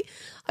mainly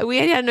we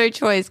had no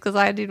choice because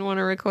I didn't want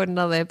to record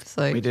another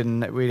episode.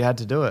 We had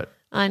to do it.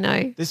 I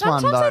know. This one,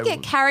 Sometimes I though-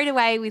 get carried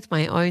away with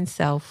my own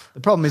self. The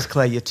problem is,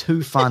 Claire, you're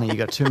too funny. You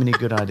got too many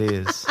good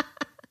ideas.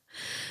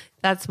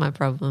 That's my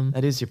problem.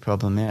 That is your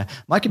problem, yeah.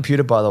 My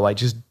computer, by the way,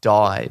 just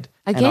died.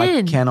 And I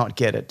Again? cannot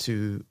get it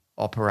to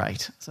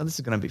operate. So this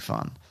is going to be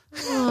fun.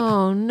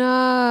 Oh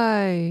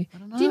no!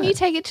 Didn't you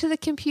take it to the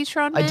computer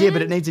on? I did,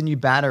 but it needs a new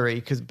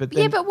battery But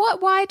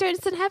what? Why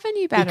does it have a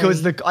new battery?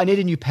 Because I need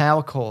a new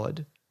power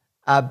cord,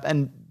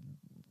 and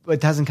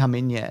it hasn't come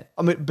in yet.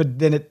 I mean, but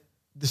then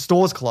the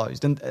store's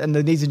closed, and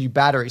it needs a new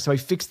battery. So he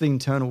fixed the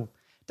internal.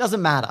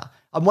 Doesn't matter.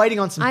 I'm waiting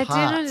on some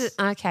parts.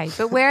 Okay,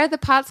 but where are the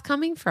parts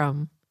coming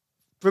from?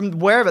 From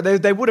wherever.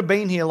 They would have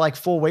been here like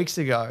 4 weeks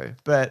ago,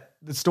 but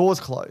the store's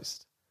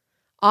closed.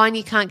 Oh, and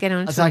you can't get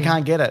on. So I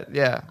can't get it.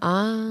 Yeah.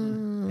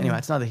 Anyway,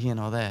 it's neither here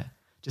nor there.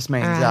 Just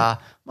means I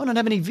might not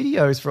have any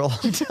videos for a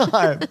long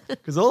time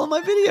because all of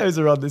my videos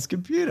are on this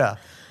computer.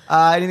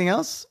 Anything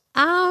else?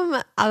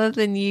 Other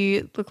than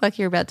you look like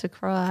you're about to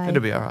cry.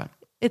 It'll be all right.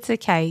 It's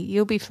okay.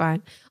 You'll be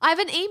fine. I have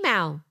an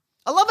email.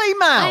 I love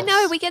emails. I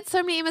know. We get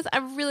so many emails. I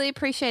really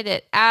appreciate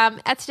it.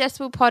 At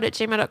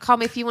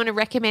suggestiblepod@gmail.com if you want to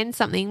recommend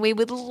something. We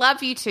would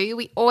love you to.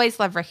 We always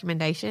love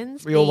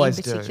recommendations. We always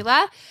in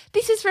particular.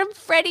 This is from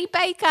Freddie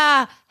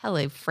Baker.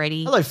 Hello,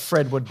 Freddie. Hello,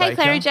 Fredwood Baker. Hey,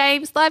 Claire and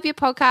James. Love your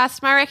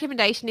podcast. My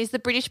recommendation is the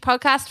British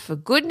podcast For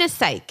Goodness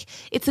Sake.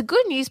 It's a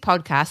good news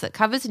podcast that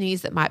covers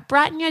news that might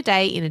brighten your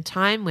day in a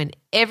time when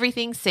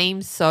everything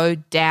seems so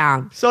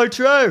down. So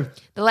true.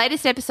 The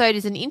latest episode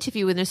is an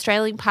interview with an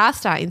Australian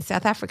pastor in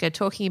South Africa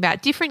talking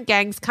about different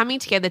gangs coming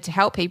together to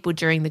help people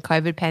during the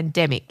COVID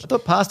pandemic. I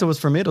thought pasta was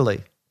from Italy.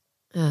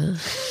 God.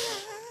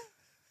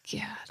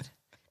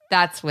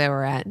 That's where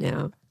we're at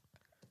now.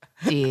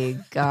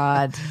 Dear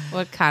God.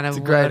 What kind of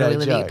world are we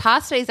living in?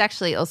 Pastor is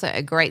actually also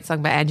a great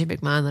song by Andrew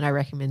McMahon that I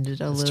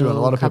recommended It's true. And a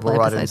lot of people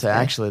write it and say,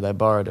 actually, they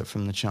borrowed it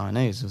from the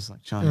Chinese. It was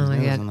like Chinese. Oh,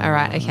 my God. All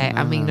right. Okay.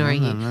 I'm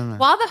ignoring you.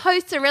 While the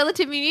hosts are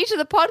relatively new to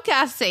the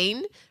podcast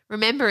scene,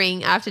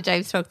 remembering after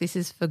James talk, this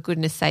is For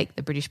Goodness Sake,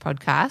 the British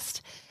podcast.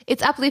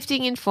 It's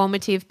uplifting,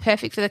 informative,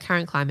 perfect for the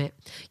current climate.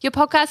 Your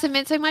podcasts have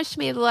meant so much to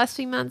me over the last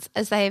few months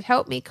as they have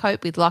helped me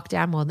cope with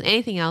lockdown more than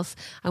anything else.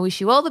 I wish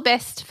you all the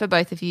best for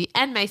both of you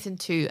and Mason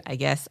too, I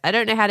guess. I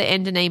don't know how to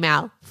end an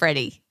email,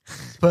 Freddie.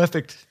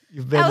 Perfect.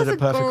 You've ended it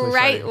perfectly. That was a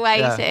great way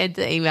to end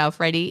the email,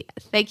 Freddie.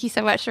 Thank you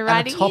so much for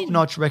writing in. A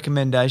top-notch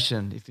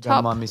recommendation, if you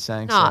don't mind me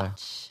saying so.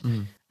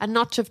 A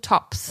notch of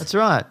tops. That's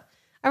right.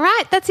 All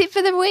right, that's it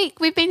for the week.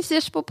 We've been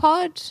Suggestible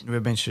Pod.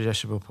 We've been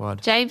Suggestible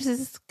Pod.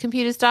 James's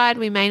computer's died.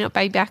 We may not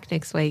be back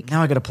next week.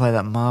 Now I got to play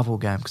that Marvel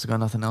game because I've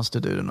got nothing else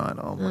to do tonight.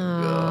 Oh, my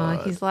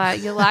God. He's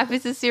like, your life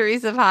is a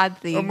series of hard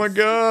things. Oh, my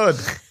God.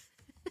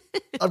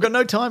 I've got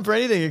no time for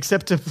anything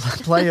except to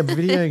play a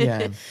video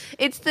game.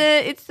 It's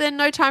the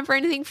no time for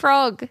anything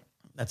frog.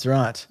 That's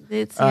right.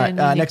 It's all right,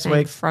 next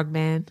week,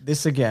 Frogman.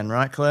 This again,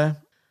 right, Claire?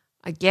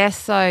 I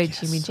guess so, yes.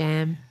 Jimmy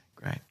Jam.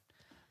 Great.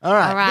 All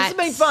right. This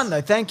has been fun,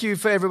 though. Thank you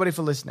for everybody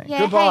for listening.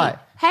 Yeah, Goodbye.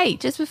 Hey,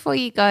 just before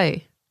you go,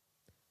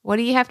 what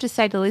do you have to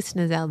say to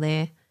listeners out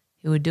there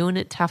who are doing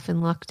it tough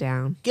in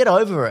lockdown? Get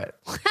over it.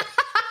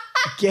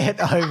 Get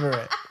over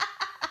it.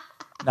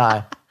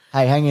 No.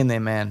 Hey, hang in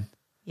there, man.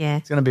 Yeah.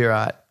 It's going to be all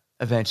right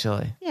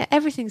eventually. Yeah,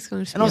 everything's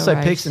going to be all right. And also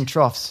right. peaks and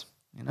troughs,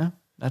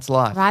 that's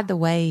life. Ride the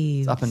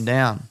waves. It's up and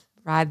down.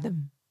 Ride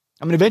them.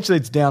 I mean, eventually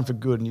it's down for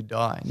good and you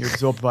die and you're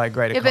absorbed by a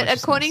greater consciousness.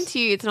 But according to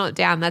you, it's not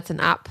down. That's an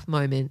up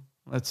moment.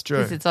 That's true.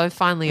 Because it's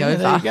finally over.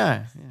 There you go.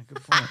 Yeah,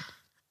 good point.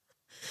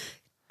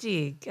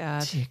 Dear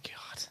God. Dear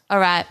God. All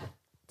right.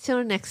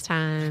 Till next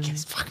time. Get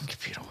this fucking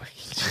computer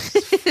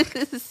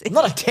working. I'm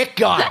not a tech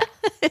guy.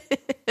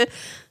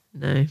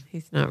 No,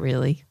 he's not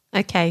really.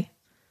 Okay.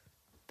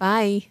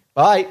 Bye.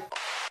 Bye.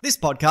 This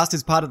podcast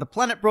is part of the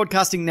Planet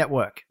Broadcasting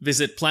Network.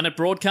 Visit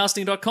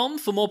planetbroadcasting.com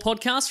for more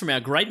podcasts from our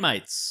great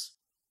mates.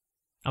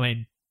 I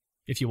mean,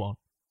 if you want.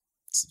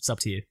 It's up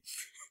to you.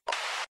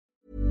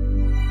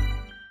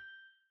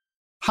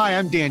 Hi,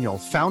 I'm Daniel,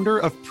 founder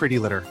of Pretty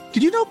Litter.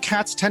 Did you know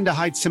cats tend to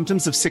hide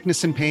symptoms of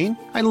sickness and pain?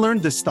 I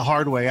learned this the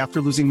hard way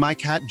after losing my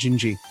cat,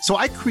 Gingy. So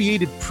I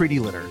created Pretty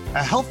Litter,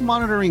 a health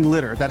monitoring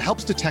litter that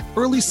helps detect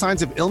early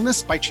signs of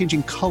illness by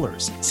changing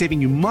colors, saving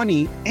you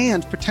money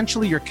and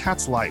potentially your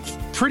cat's life.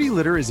 Pretty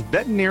Litter is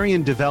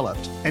veterinarian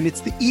developed, and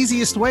it's the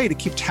easiest way to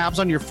keep tabs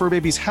on your fur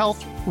baby's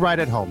health right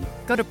at home.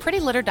 Go to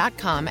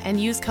prettylitter.com and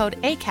use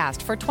code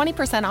ACAST for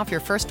 20% off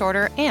your first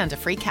order and a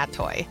free cat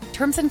toy.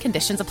 Terms and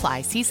conditions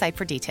apply. See site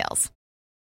for details.